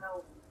gonna know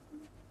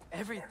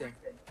everything.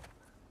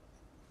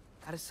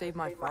 How to save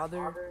my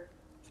father,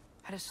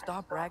 how to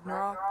stop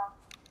Ragnarok,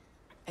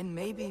 and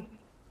maybe,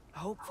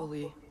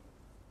 hopefully,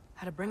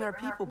 how to bring our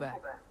people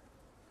back.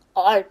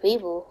 Our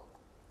people?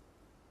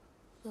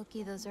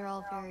 Loki, those are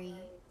all very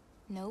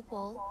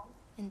noble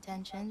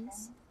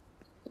intentions.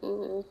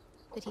 Mm-hmm.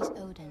 But he's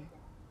Odin.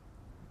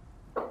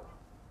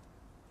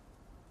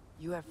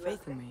 You have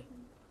faith in me,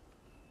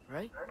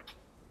 right?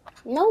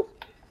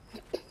 Nope.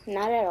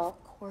 Not at all.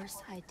 Of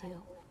course I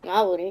do.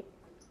 I wouldn't.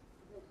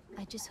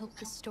 I just hope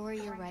the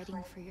story you're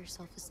writing for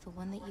yourself is the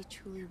one that you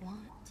truly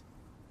want.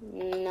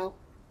 No.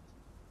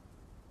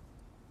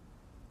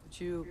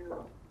 Would you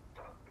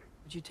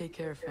take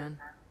care of Finn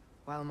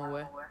while I'm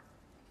away?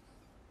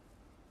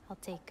 I'll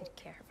take good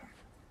care of her.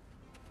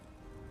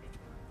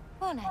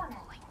 Won't I,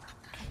 boy?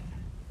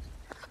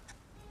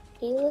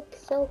 He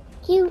looks so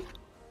cute.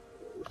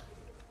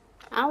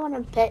 I want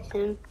to pet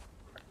him.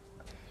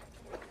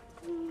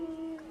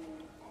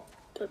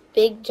 A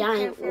big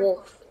giant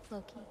wolf.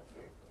 Loki.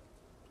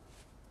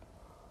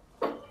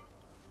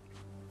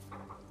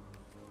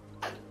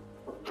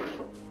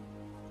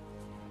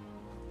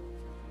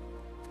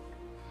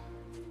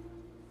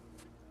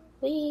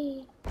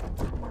 Wee.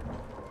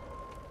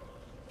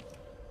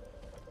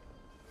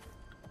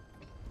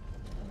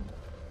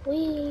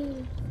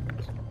 Wee.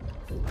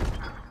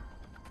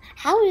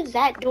 How is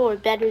that door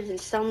better than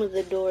some of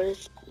the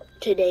doors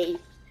today?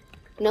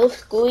 No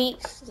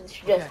squeaks, it's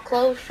just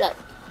closed shut.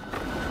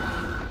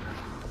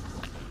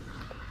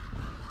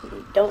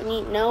 Don't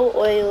need no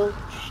oil,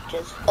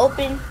 just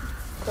open,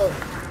 close.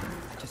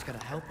 Just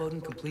gotta help Odin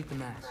complete the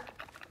mask,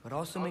 but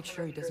also make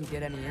sure he doesn't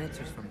get any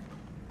answers from it.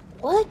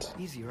 What?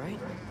 Easy, right?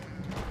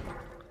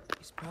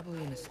 He's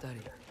probably in a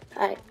study.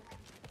 Alright.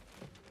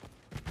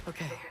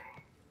 Okay.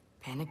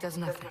 Panic does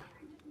nothing.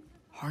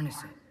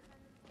 Harness it.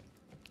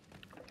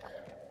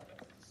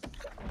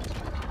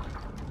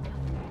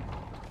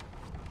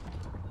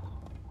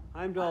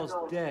 Heimdall's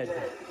dead.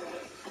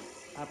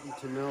 Happen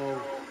to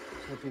know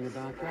something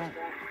about that?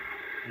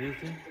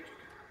 Anything?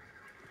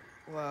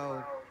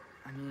 Well,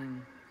 I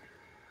mean,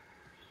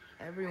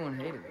 everyone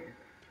hated him.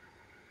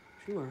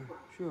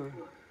 Sure.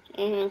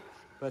 Mm-hmm.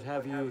 But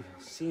have you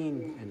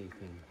seen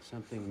anything?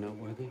 Something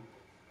noteworthy?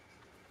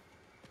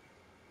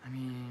 I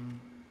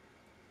mean,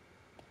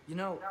 you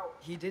know,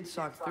 he did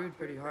sock through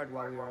pretty hard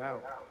while we were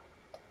out.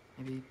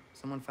 Maybe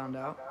someone found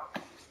out?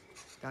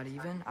 Got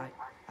even? I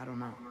don't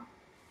know.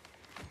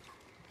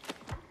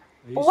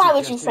 Why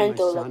would you friend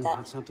my like son that?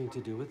 had something to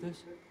do with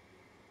this?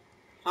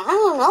 I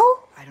don't know.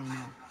 I don't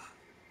know.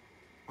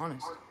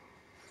 Honest.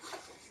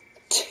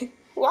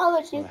 Why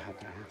would you? Well, I had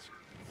to ask.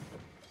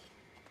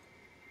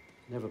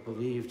 Never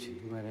believed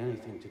you had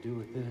anything to do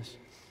with this.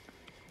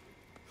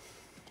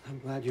 I'm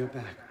glad you're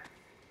back.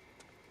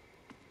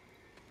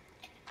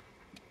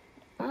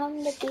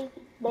 I'm the big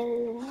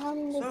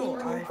So,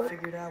 I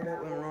figured out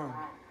what went wrong.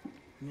 I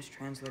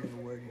mistranslated a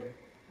word here.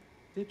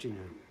 Did you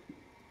now?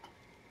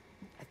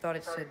 I thought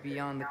it said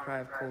beyond the cry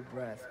of cold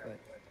breath, but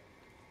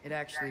it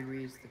actually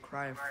reads the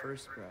cry of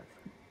first breath.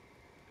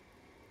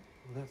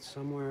 Well, that's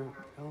somewhere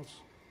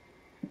else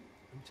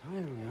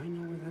entirely. I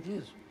know where that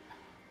is.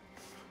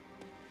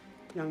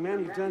 Young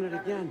man, you've done it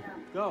again.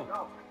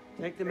 Go.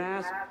 Take the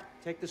mask,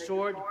 take the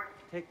sword,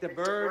 take the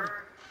bird,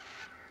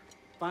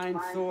 find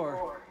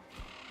Thor.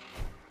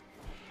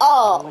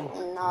 Oh,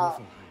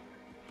 no.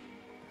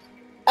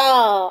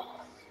 Oh,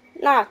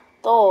 not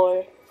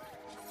Thor.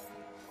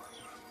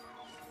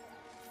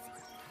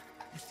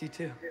 Missed you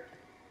too.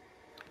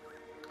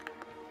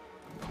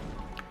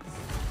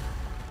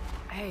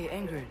 Hey,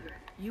 Ingrid,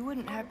 you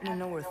wouldn't happen to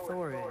know where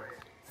Thor is?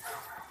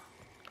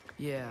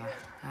 Yeah,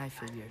 I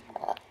figured.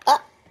 Oh.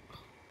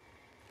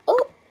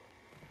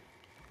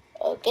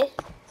 Okay.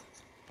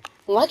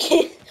 Why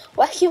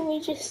can't we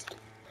just...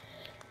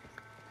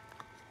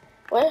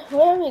 Where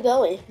are we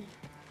going?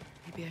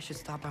 Maybe I should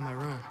stop by my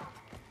room.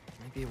 It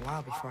might be a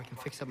while before I can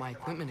fix up my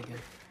equipment again.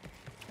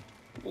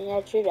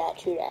 Yeah, true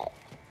that.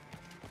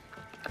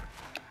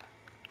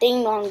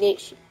 Ding dong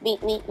ditch.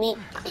 Beat.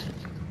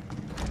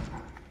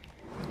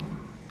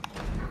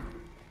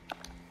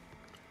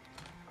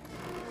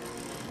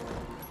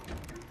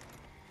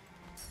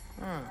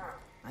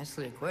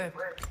 Nicely equipped.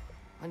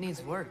 What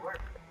needs work?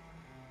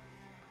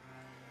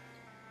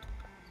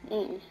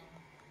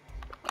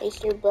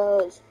 Acer bow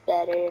is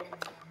better.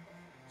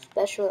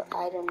 Special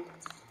items,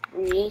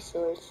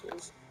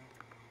 resources.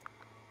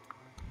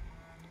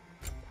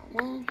 Come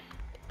on.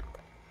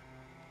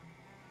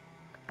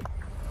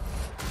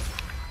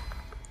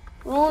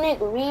 Runic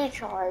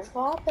recharge.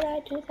 Why would I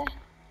do that?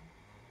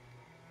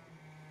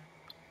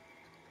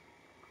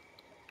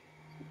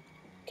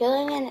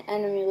 Killing an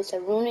enemy with a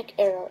runic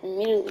arrow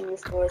immediately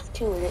restores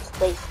 2 in its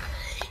place.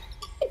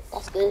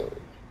 That's good.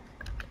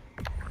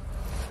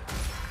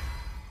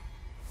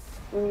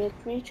 Runic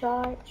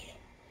recharge.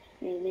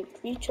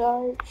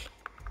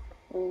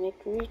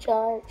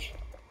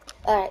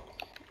 Alright.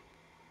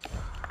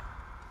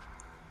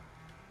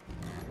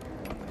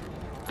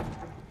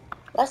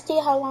 Let's see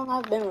how long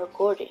I've been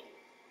recording.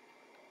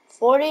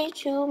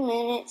 42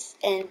 minutes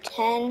and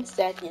 10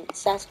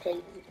 seconds. That's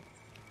crazy.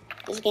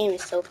 This game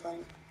is so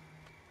fun.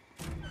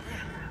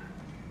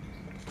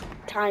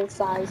 Time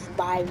flies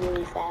by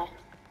really fast.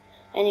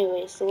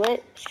 Anyway,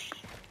 switch.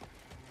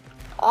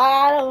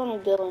 I don't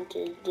want to go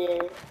into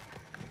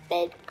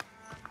their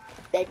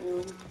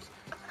bedrooms.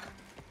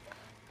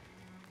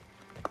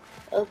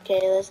 Okay,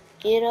 let's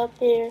get up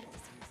here.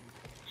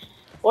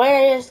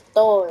 Where is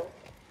Thor?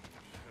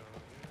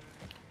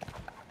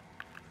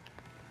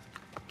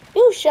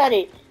 You shut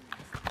it.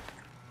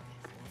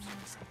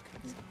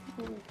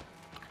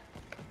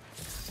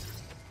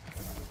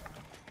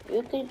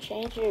 You can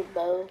change your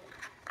bow.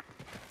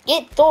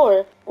 Get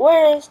Thor.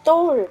 Where is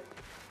Thor?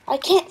 I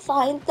can't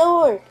find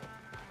Thor.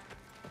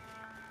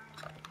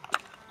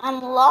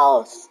 I'm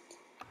lost.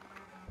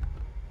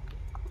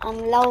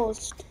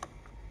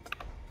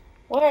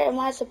 Where am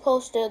I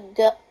supposed to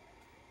go?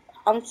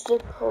 I'm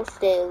supposed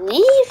to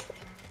leave?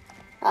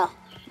 Oh,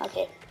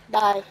 okay.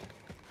 Bye.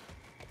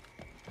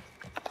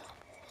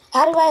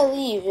 How do I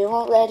leave? It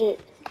won't let it.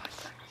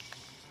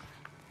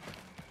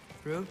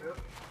 Rude?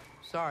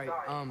 Sorry,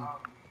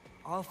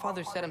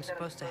 Allfather said I'm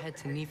supposed to head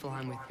to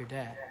Niflheim with your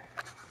dad.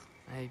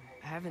 I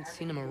haven't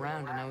seen him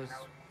around, and I was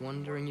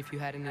wondering if you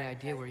had any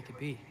idea where he could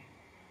be.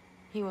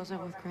 He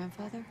wasn't with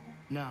Grandfather?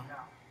 No.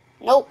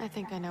 Nope. I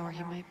think I know where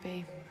he might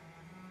be.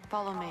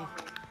 Follow me.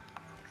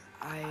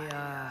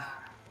 I,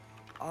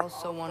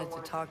 also wanted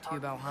to talk to you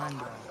about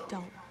Heimdall.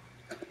 Don't.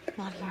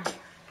 Not here.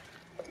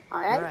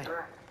 Alright.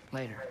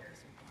 Later.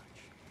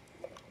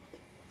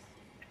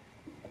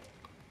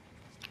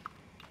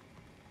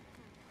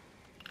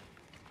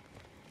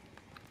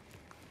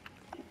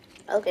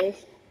 Okay.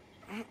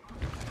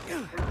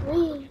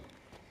 Whee.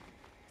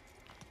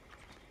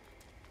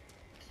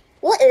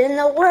 What in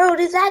the world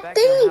is that Back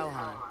thing? in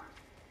Helheim,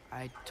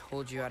 I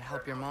told you I'd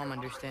help your mom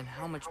understand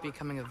how much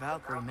becoming a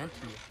Valkyrie meant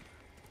to you.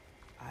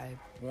 I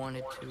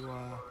wanted to,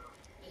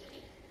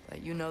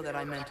 let you know that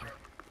I meant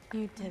it.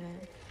 You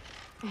didn't.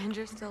 And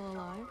you're still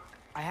alive?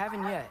 I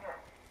haven't yet,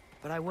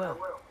 but I will.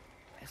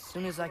 As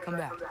soon as I come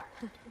back.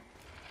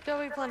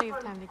 There'll be plenty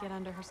of time to get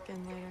under her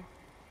skin later.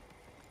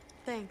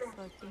 Thanks,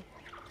 Loki.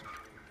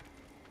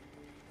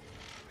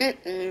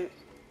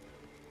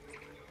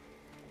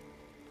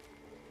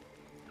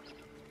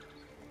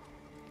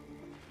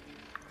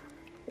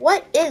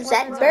 What is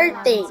that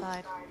bird thing?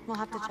 Inside. We'll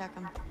have to check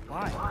them.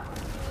 Why?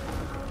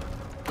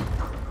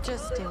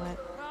 Just do it.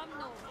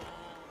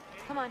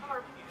 Come on.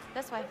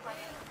 This way.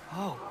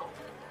 Oh.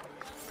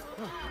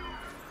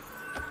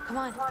 Come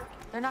on.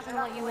 They're not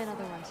gonna let you in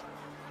otherwise.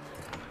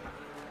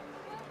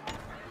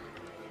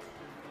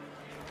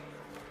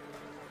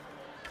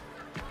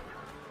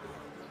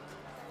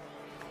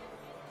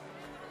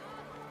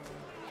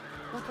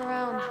 Look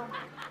around.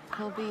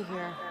 He'll be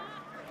here.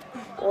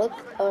 Look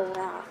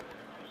around.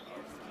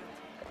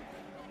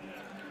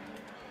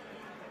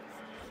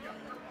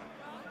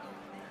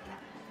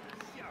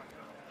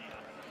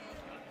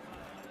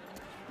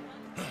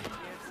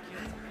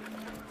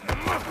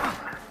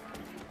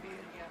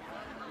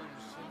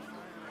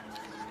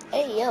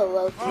 Hey, yo,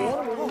 Loki.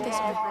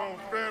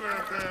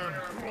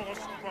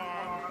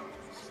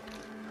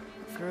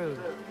 Through.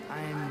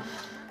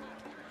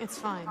 It's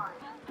fine.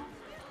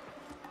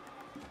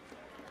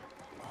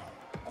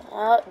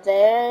 Oh,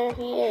 there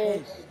he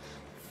is.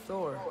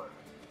 Thor.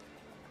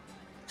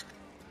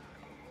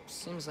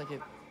 Seems like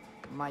it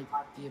might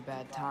be a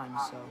bad time,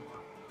 so...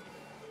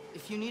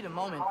 If you need a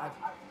moment, I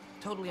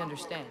totally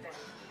understand.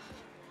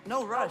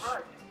 No rush,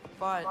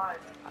 but...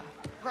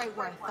 Right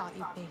where I thought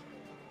you'd be.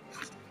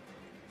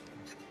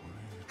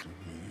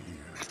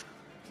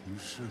 You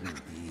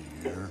shouldn't be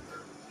here.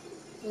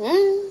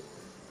 You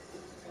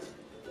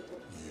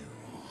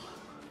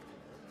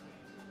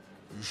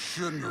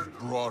shouldn't have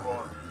brought her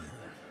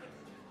here.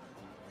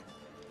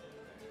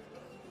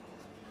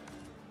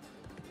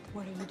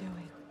 What are you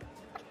doing?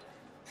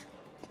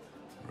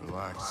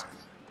 Relaxing.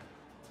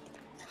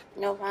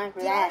 No time for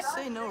Did I that.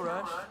 say no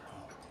rush?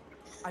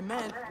 I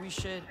meant we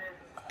should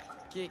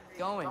get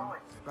going,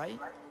 right?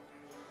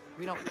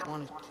 We don't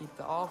want to keep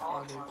the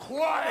Allfather...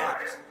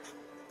 Quiet!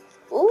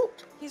 Ooh.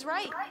 He's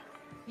right.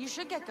 You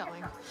should get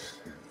going.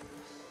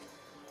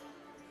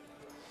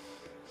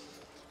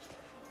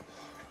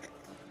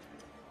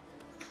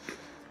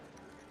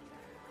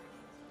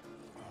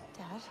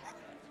 Dad?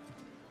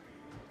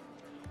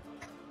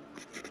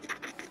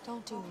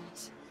 Don't do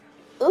this.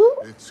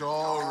 Ooh. It's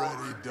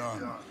already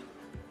done.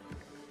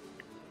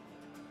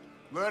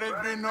 Let it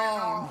be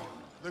known,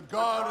 the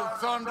God of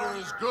Thunder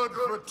is good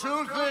for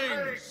two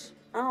things.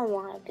 Oh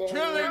my goodness.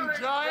 Killing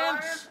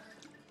giants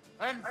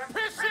and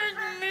pissing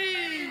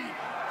me!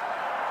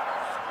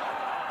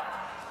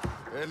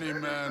 Any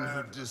man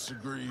who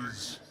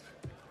disagrees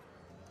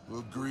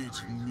will greet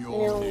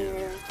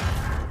Mjolnir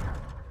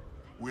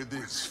with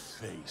its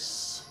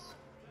face.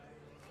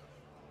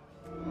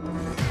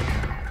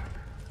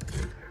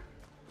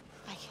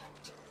 I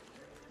can't.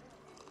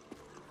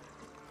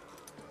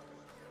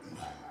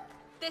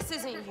 This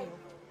isn't you.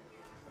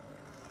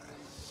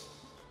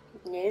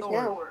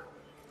 No.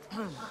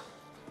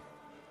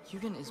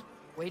 Hugin is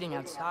waiting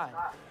outside.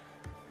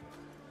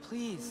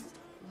 Please,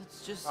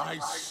 let's just... I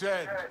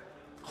said,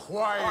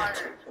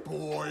 quiet,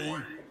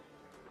 boy.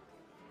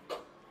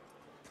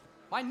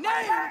 My name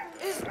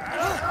is...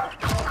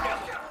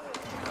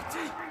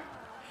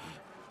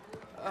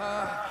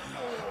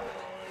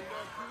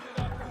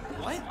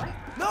 What?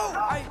 No,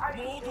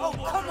 Oh,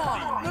 come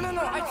on!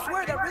 No, I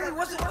swear that really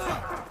wasn't...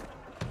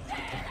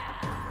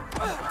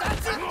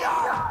 That's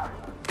enough!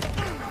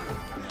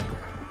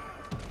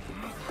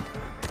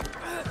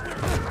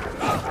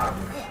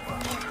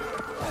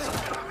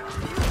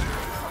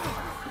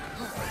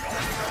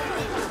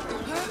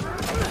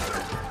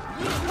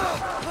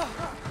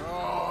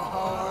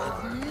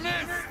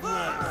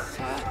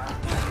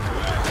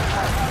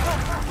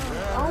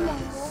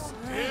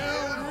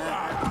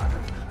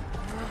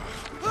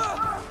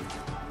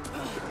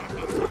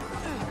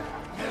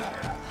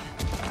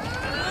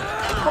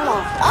 Come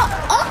on.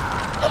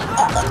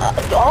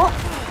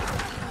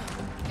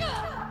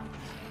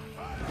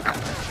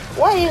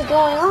 What is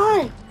going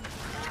on?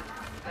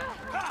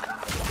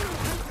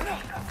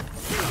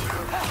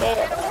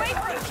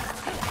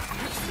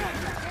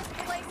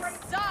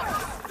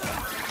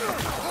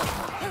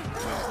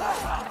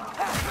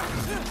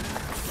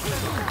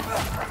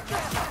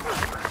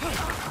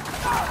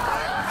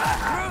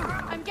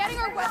 I'm getting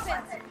our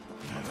weapons.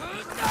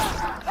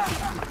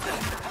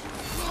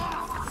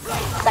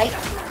 Psych.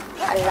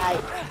 I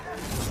lied.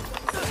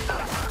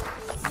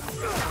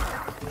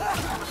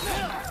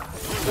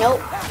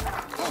 Nope.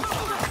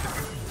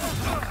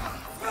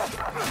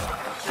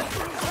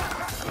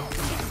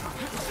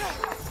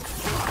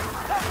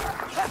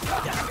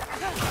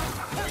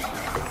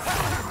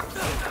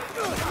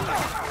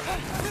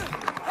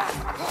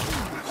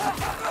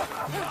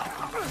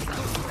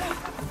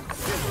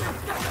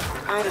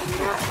 I'm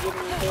not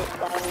getting hit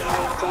by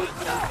anything.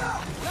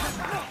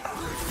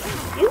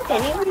 You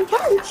can't even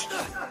punch.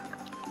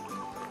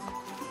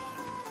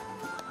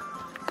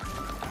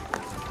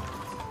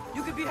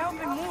 You could be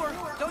helping more,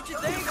 don't you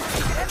think?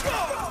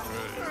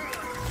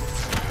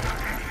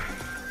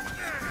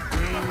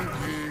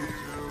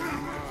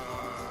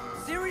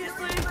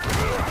 Seriously?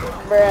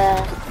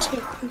 Bruh.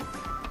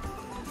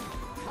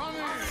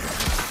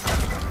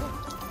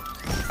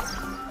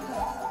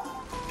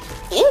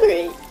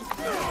 Ingrid.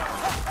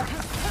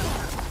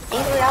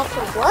 Ingrid out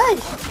for blood.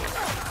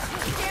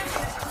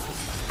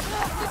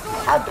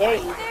 How dare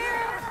you?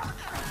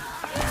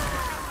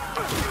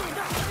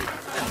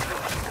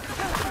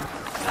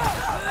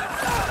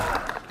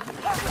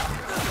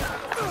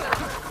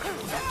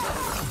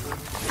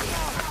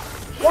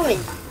 Woman.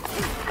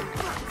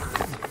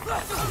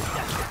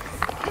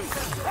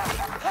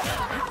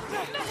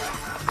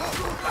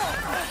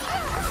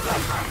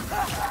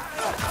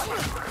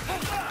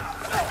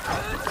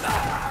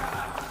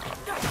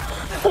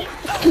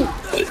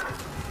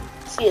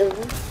 Excuse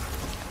me.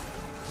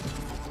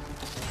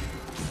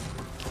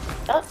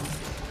 Oh.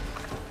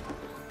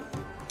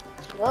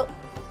 Well,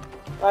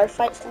 our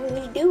fights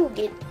only do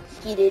get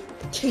heated.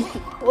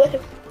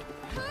 What?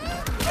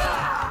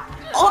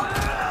 Oh!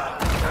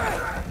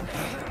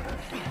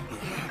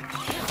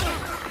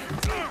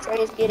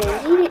 Atreus getting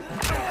heated.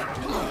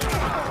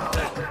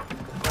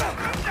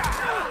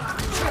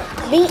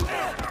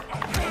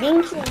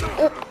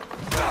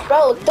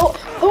 Bro, Thor,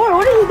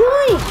 what are you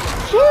doing?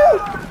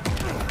 Shoot!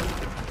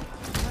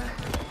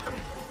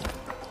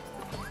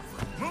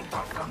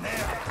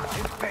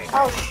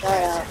 Oh,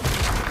 shut up.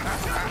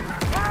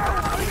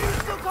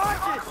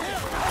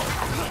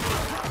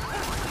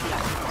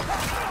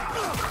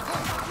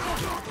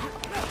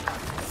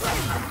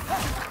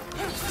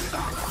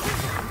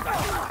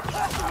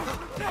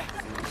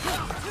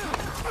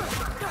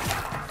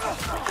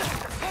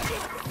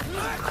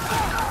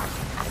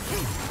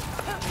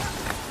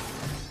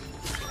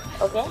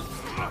 Okay.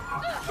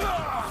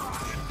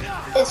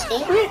 Is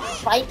Ingrid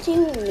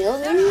fighting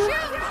Mjolnir?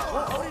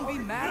 Won't Odin be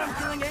mad I'm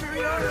killing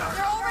angry Odin?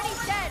 They're already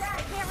dead.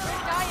 They can't really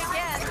die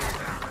again.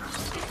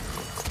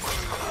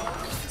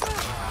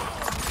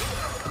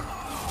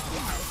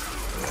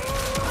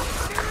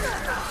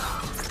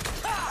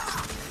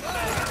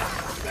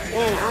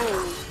 Man,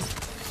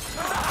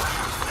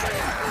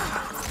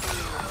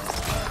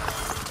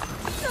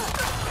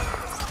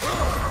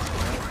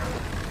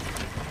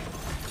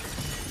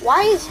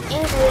 why is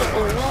Ingrid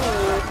and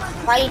Mjolnir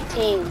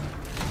fighting?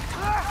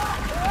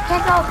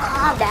 Can't y'all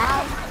calm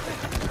down?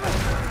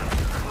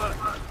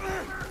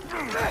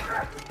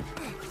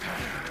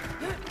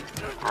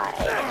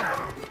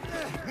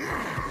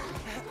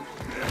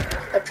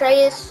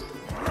 Atreus?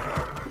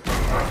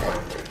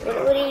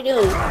 What are you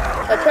doing?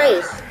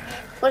 Atreus?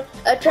 What?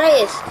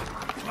 Atreus?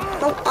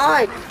 Come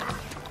on!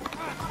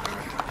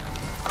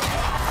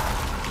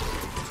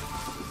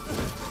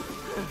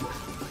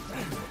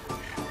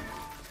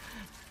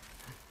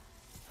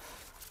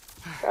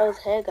 Bro's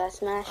head got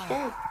smashed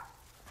in.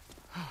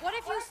 What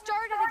if you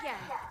started again?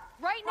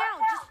 Right now,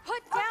 just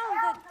put down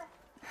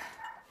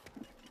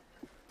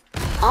the...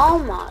 Oh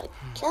my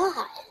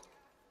god.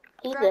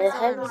 He's Grab a his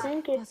heavy arms.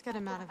 thinker. Let's get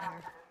him out of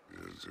here.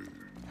 It's a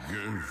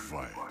good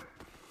fight.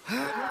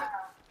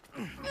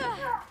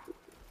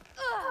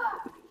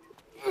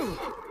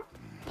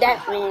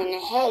 That man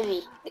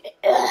heavy.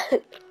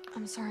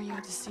 I'm sorry you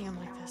had to see him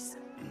like this.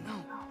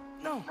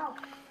 No,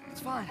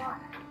 it's fine.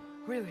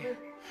 Really.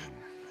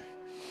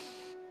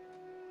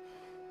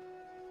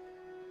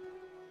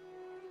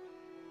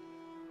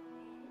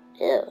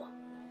 Ew.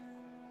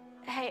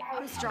 Hey,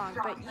 I'm strong,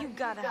 but you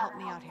gotta help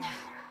me out here.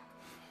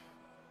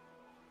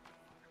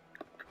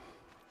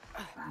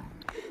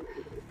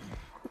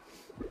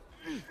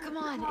 Come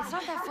on, it's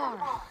not that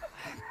far.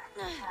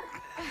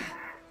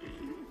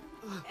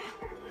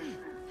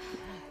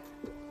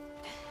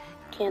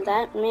 Can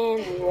that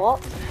man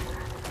walk?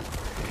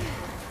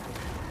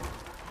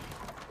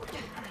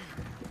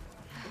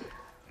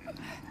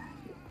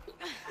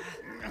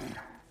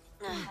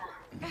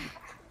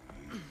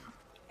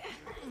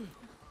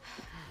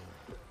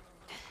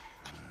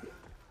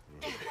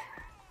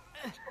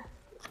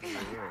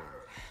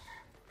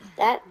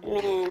 That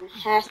man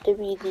has to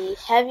be the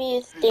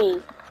heaviest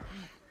thing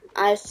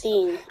I've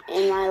seen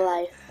in my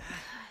life.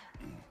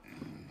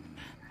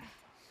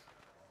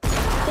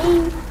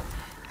 Bing.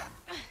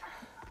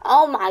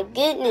 Oh my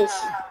goodness.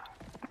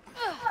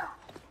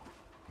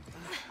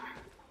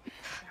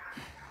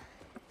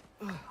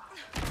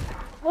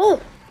 Woo.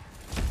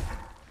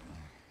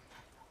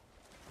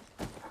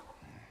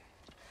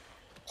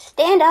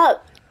 Stand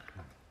up,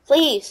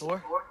 please.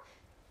 Thor?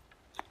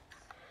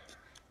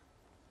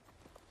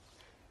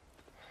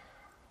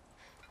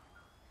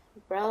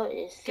 Bro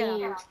is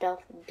seeing stuff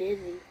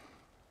dizzy.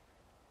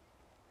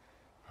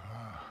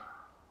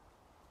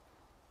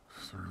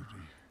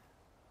 Thrudy.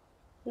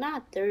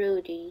 Not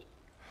Thrudy.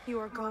 You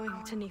are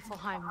going to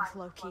Niflheim with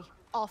Loki.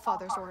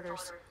 Allfather's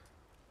orders.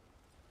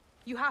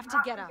 You have to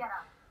get up.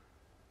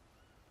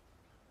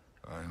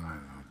 I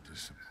know,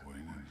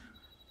 disappointed.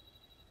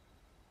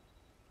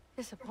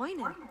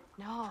 Disappointed?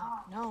 No.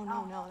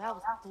 That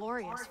was a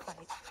glorious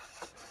fight.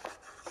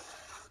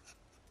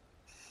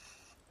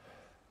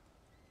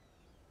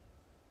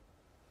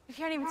 You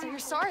can't even say you're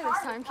sorry this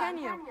time, can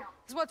you?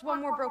 Because what's one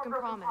more broken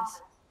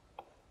promise?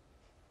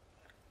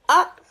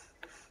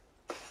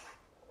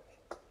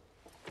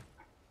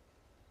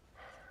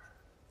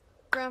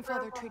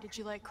 Grandfather treated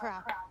you like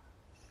crap.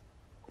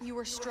 You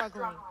were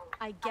struggling.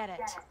 I get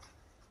it.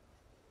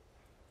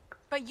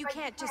 But you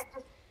can't just...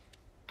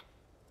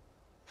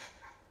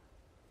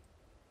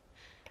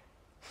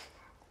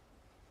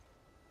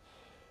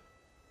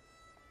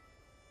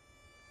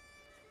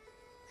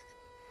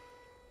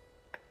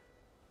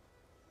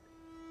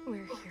 We're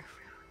here for you.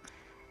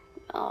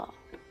 Oh.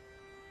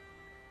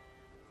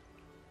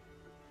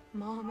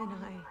 Mom and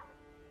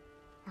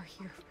I are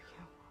here for you.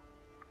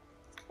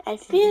 I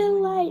feel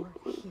like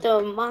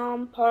the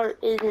mom part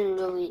isn't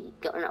really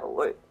gonna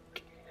work.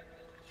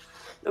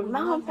 The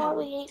mom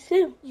probably hates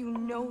him. You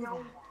know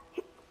that.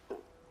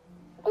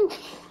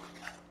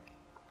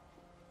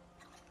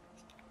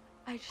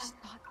 I just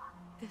thought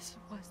this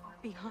was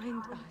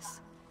behind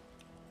us.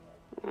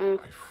 I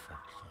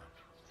fucked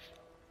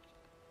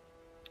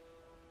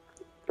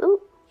up.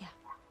 Ooh. Yeah,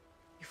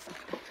 you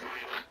fucked up.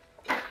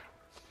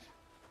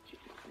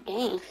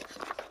 Dang.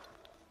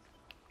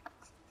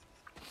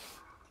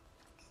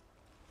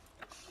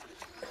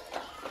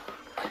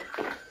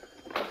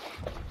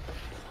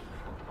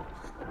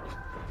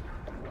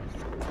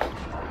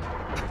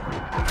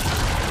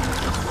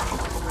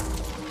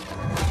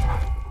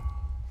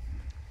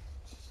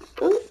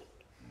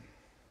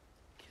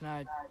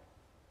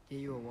 Get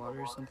you a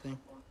water or something?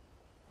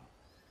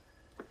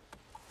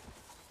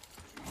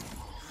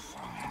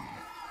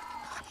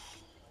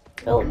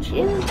 Oh,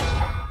 chill.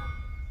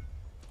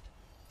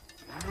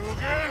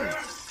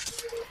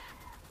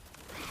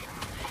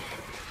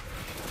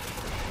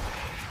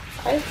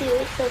 I feel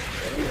it's so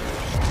pretty.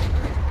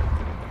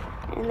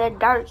 In the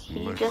dark,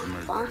 he's just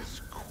fun.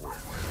 You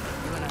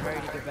in a hurry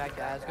to get back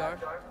to Asgard?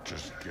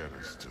 Just get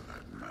us to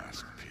that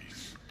mask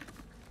piece.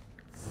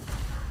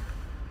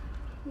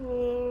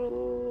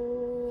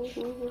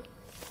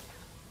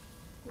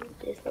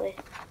 This way.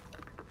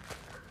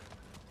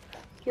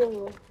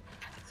 Yo.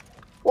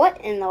 What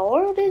in the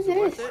world is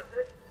this?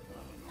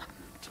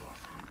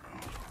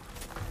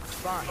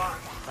 Fine,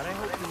 but I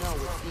hope you know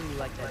what seeing you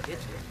like that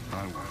hits you.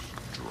 I was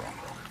drunk,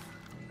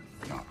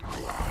 not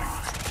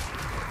blind.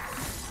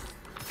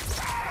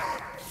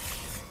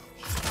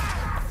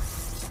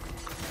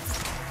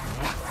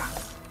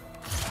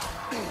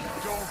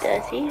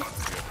 Does he?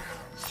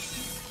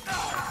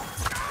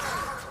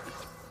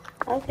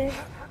 Okay.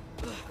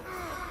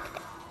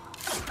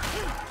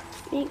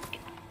 Eek.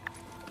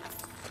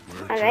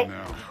 Alright.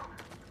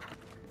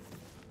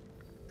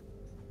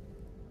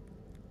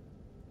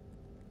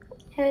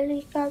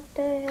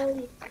 Helicopter,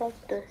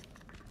 helicopter.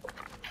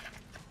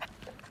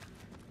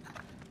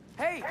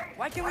 Hey,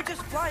 why can't we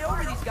just fly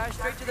over these guys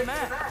straight to the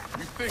map?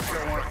 You think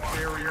I want to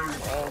carry you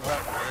all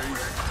that way?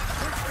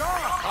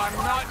 I'm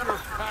not your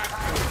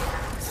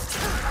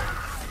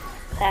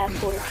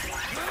Passport.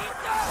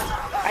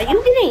 Are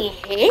you getting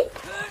hit?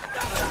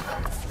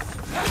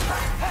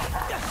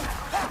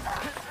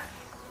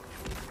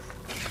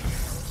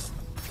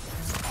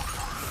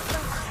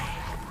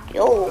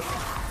 Yo.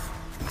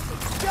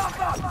 Jump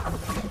up!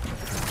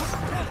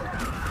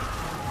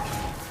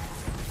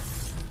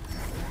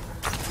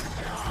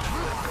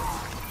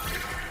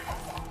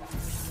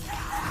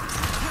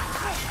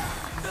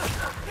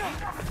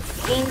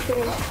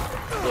 Dangerous.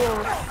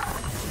 Yeah.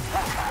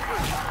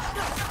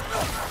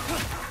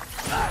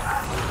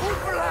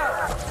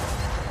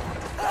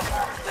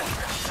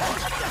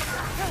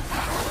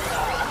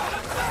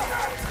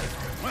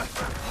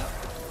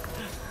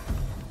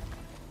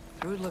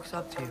 Druid looks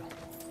up to you.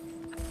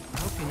 I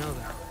hope you know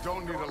that.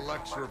 Don't need a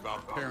lecture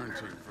about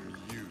parenting from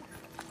you.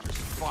 Just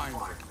find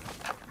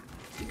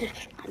it.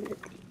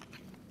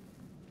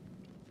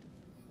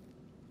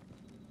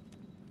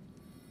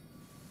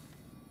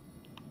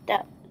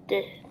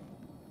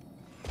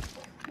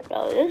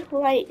 Bro, this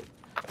light.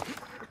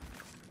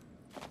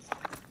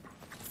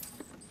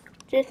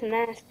 This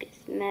mask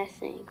is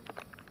messing.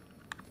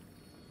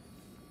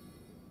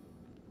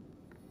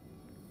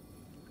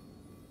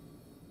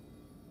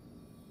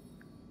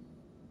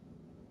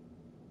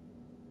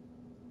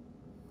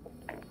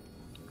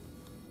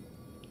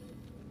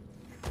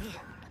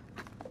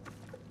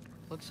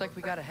 Looks like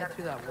we gotta head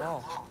through that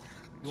wall.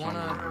 You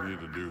wanna... Something I need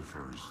to do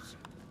first.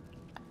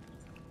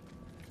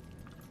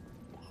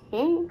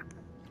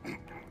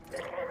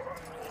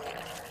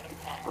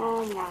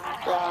 Oh my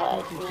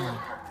god, man.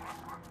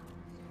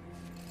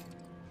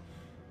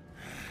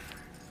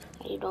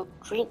 You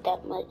don't drink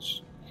that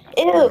much.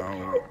 Ew!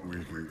 Now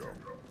we can go.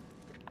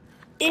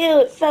 Ew,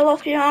 it fell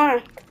off your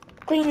arm.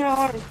 Clean your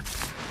arm.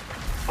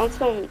 On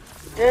some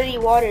dirty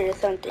water or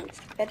something.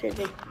 It's better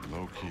than...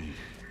 Loki,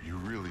 you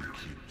really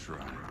keep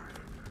trying.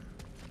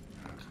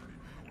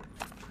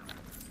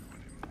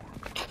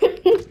 You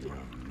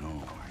have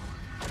no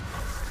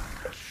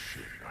idea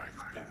shit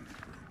I've been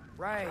through.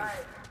 Right.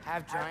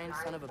 Half giant,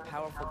 son of a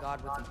powerful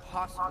god with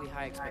impossibly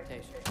high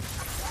expectations.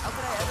 How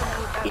could I ever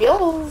know that?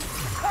 Yo!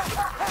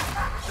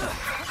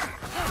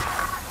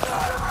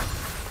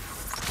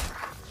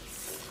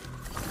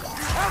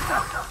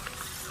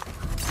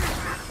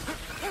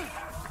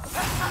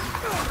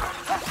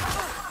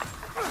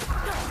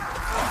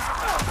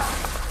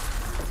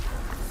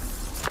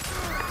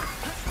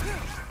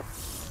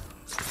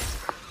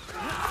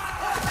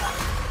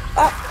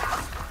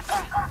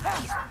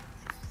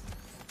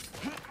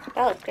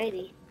 That was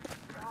crazy.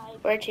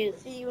 Where to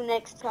see you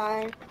next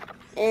time.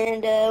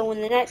 And when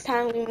the next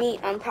time we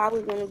meet, I'm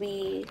probably going to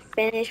be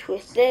finished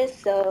with this.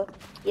 So,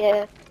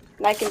 yeah,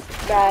 like and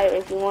subscribe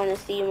if you want to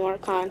see more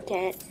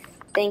content.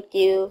 Thank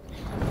you.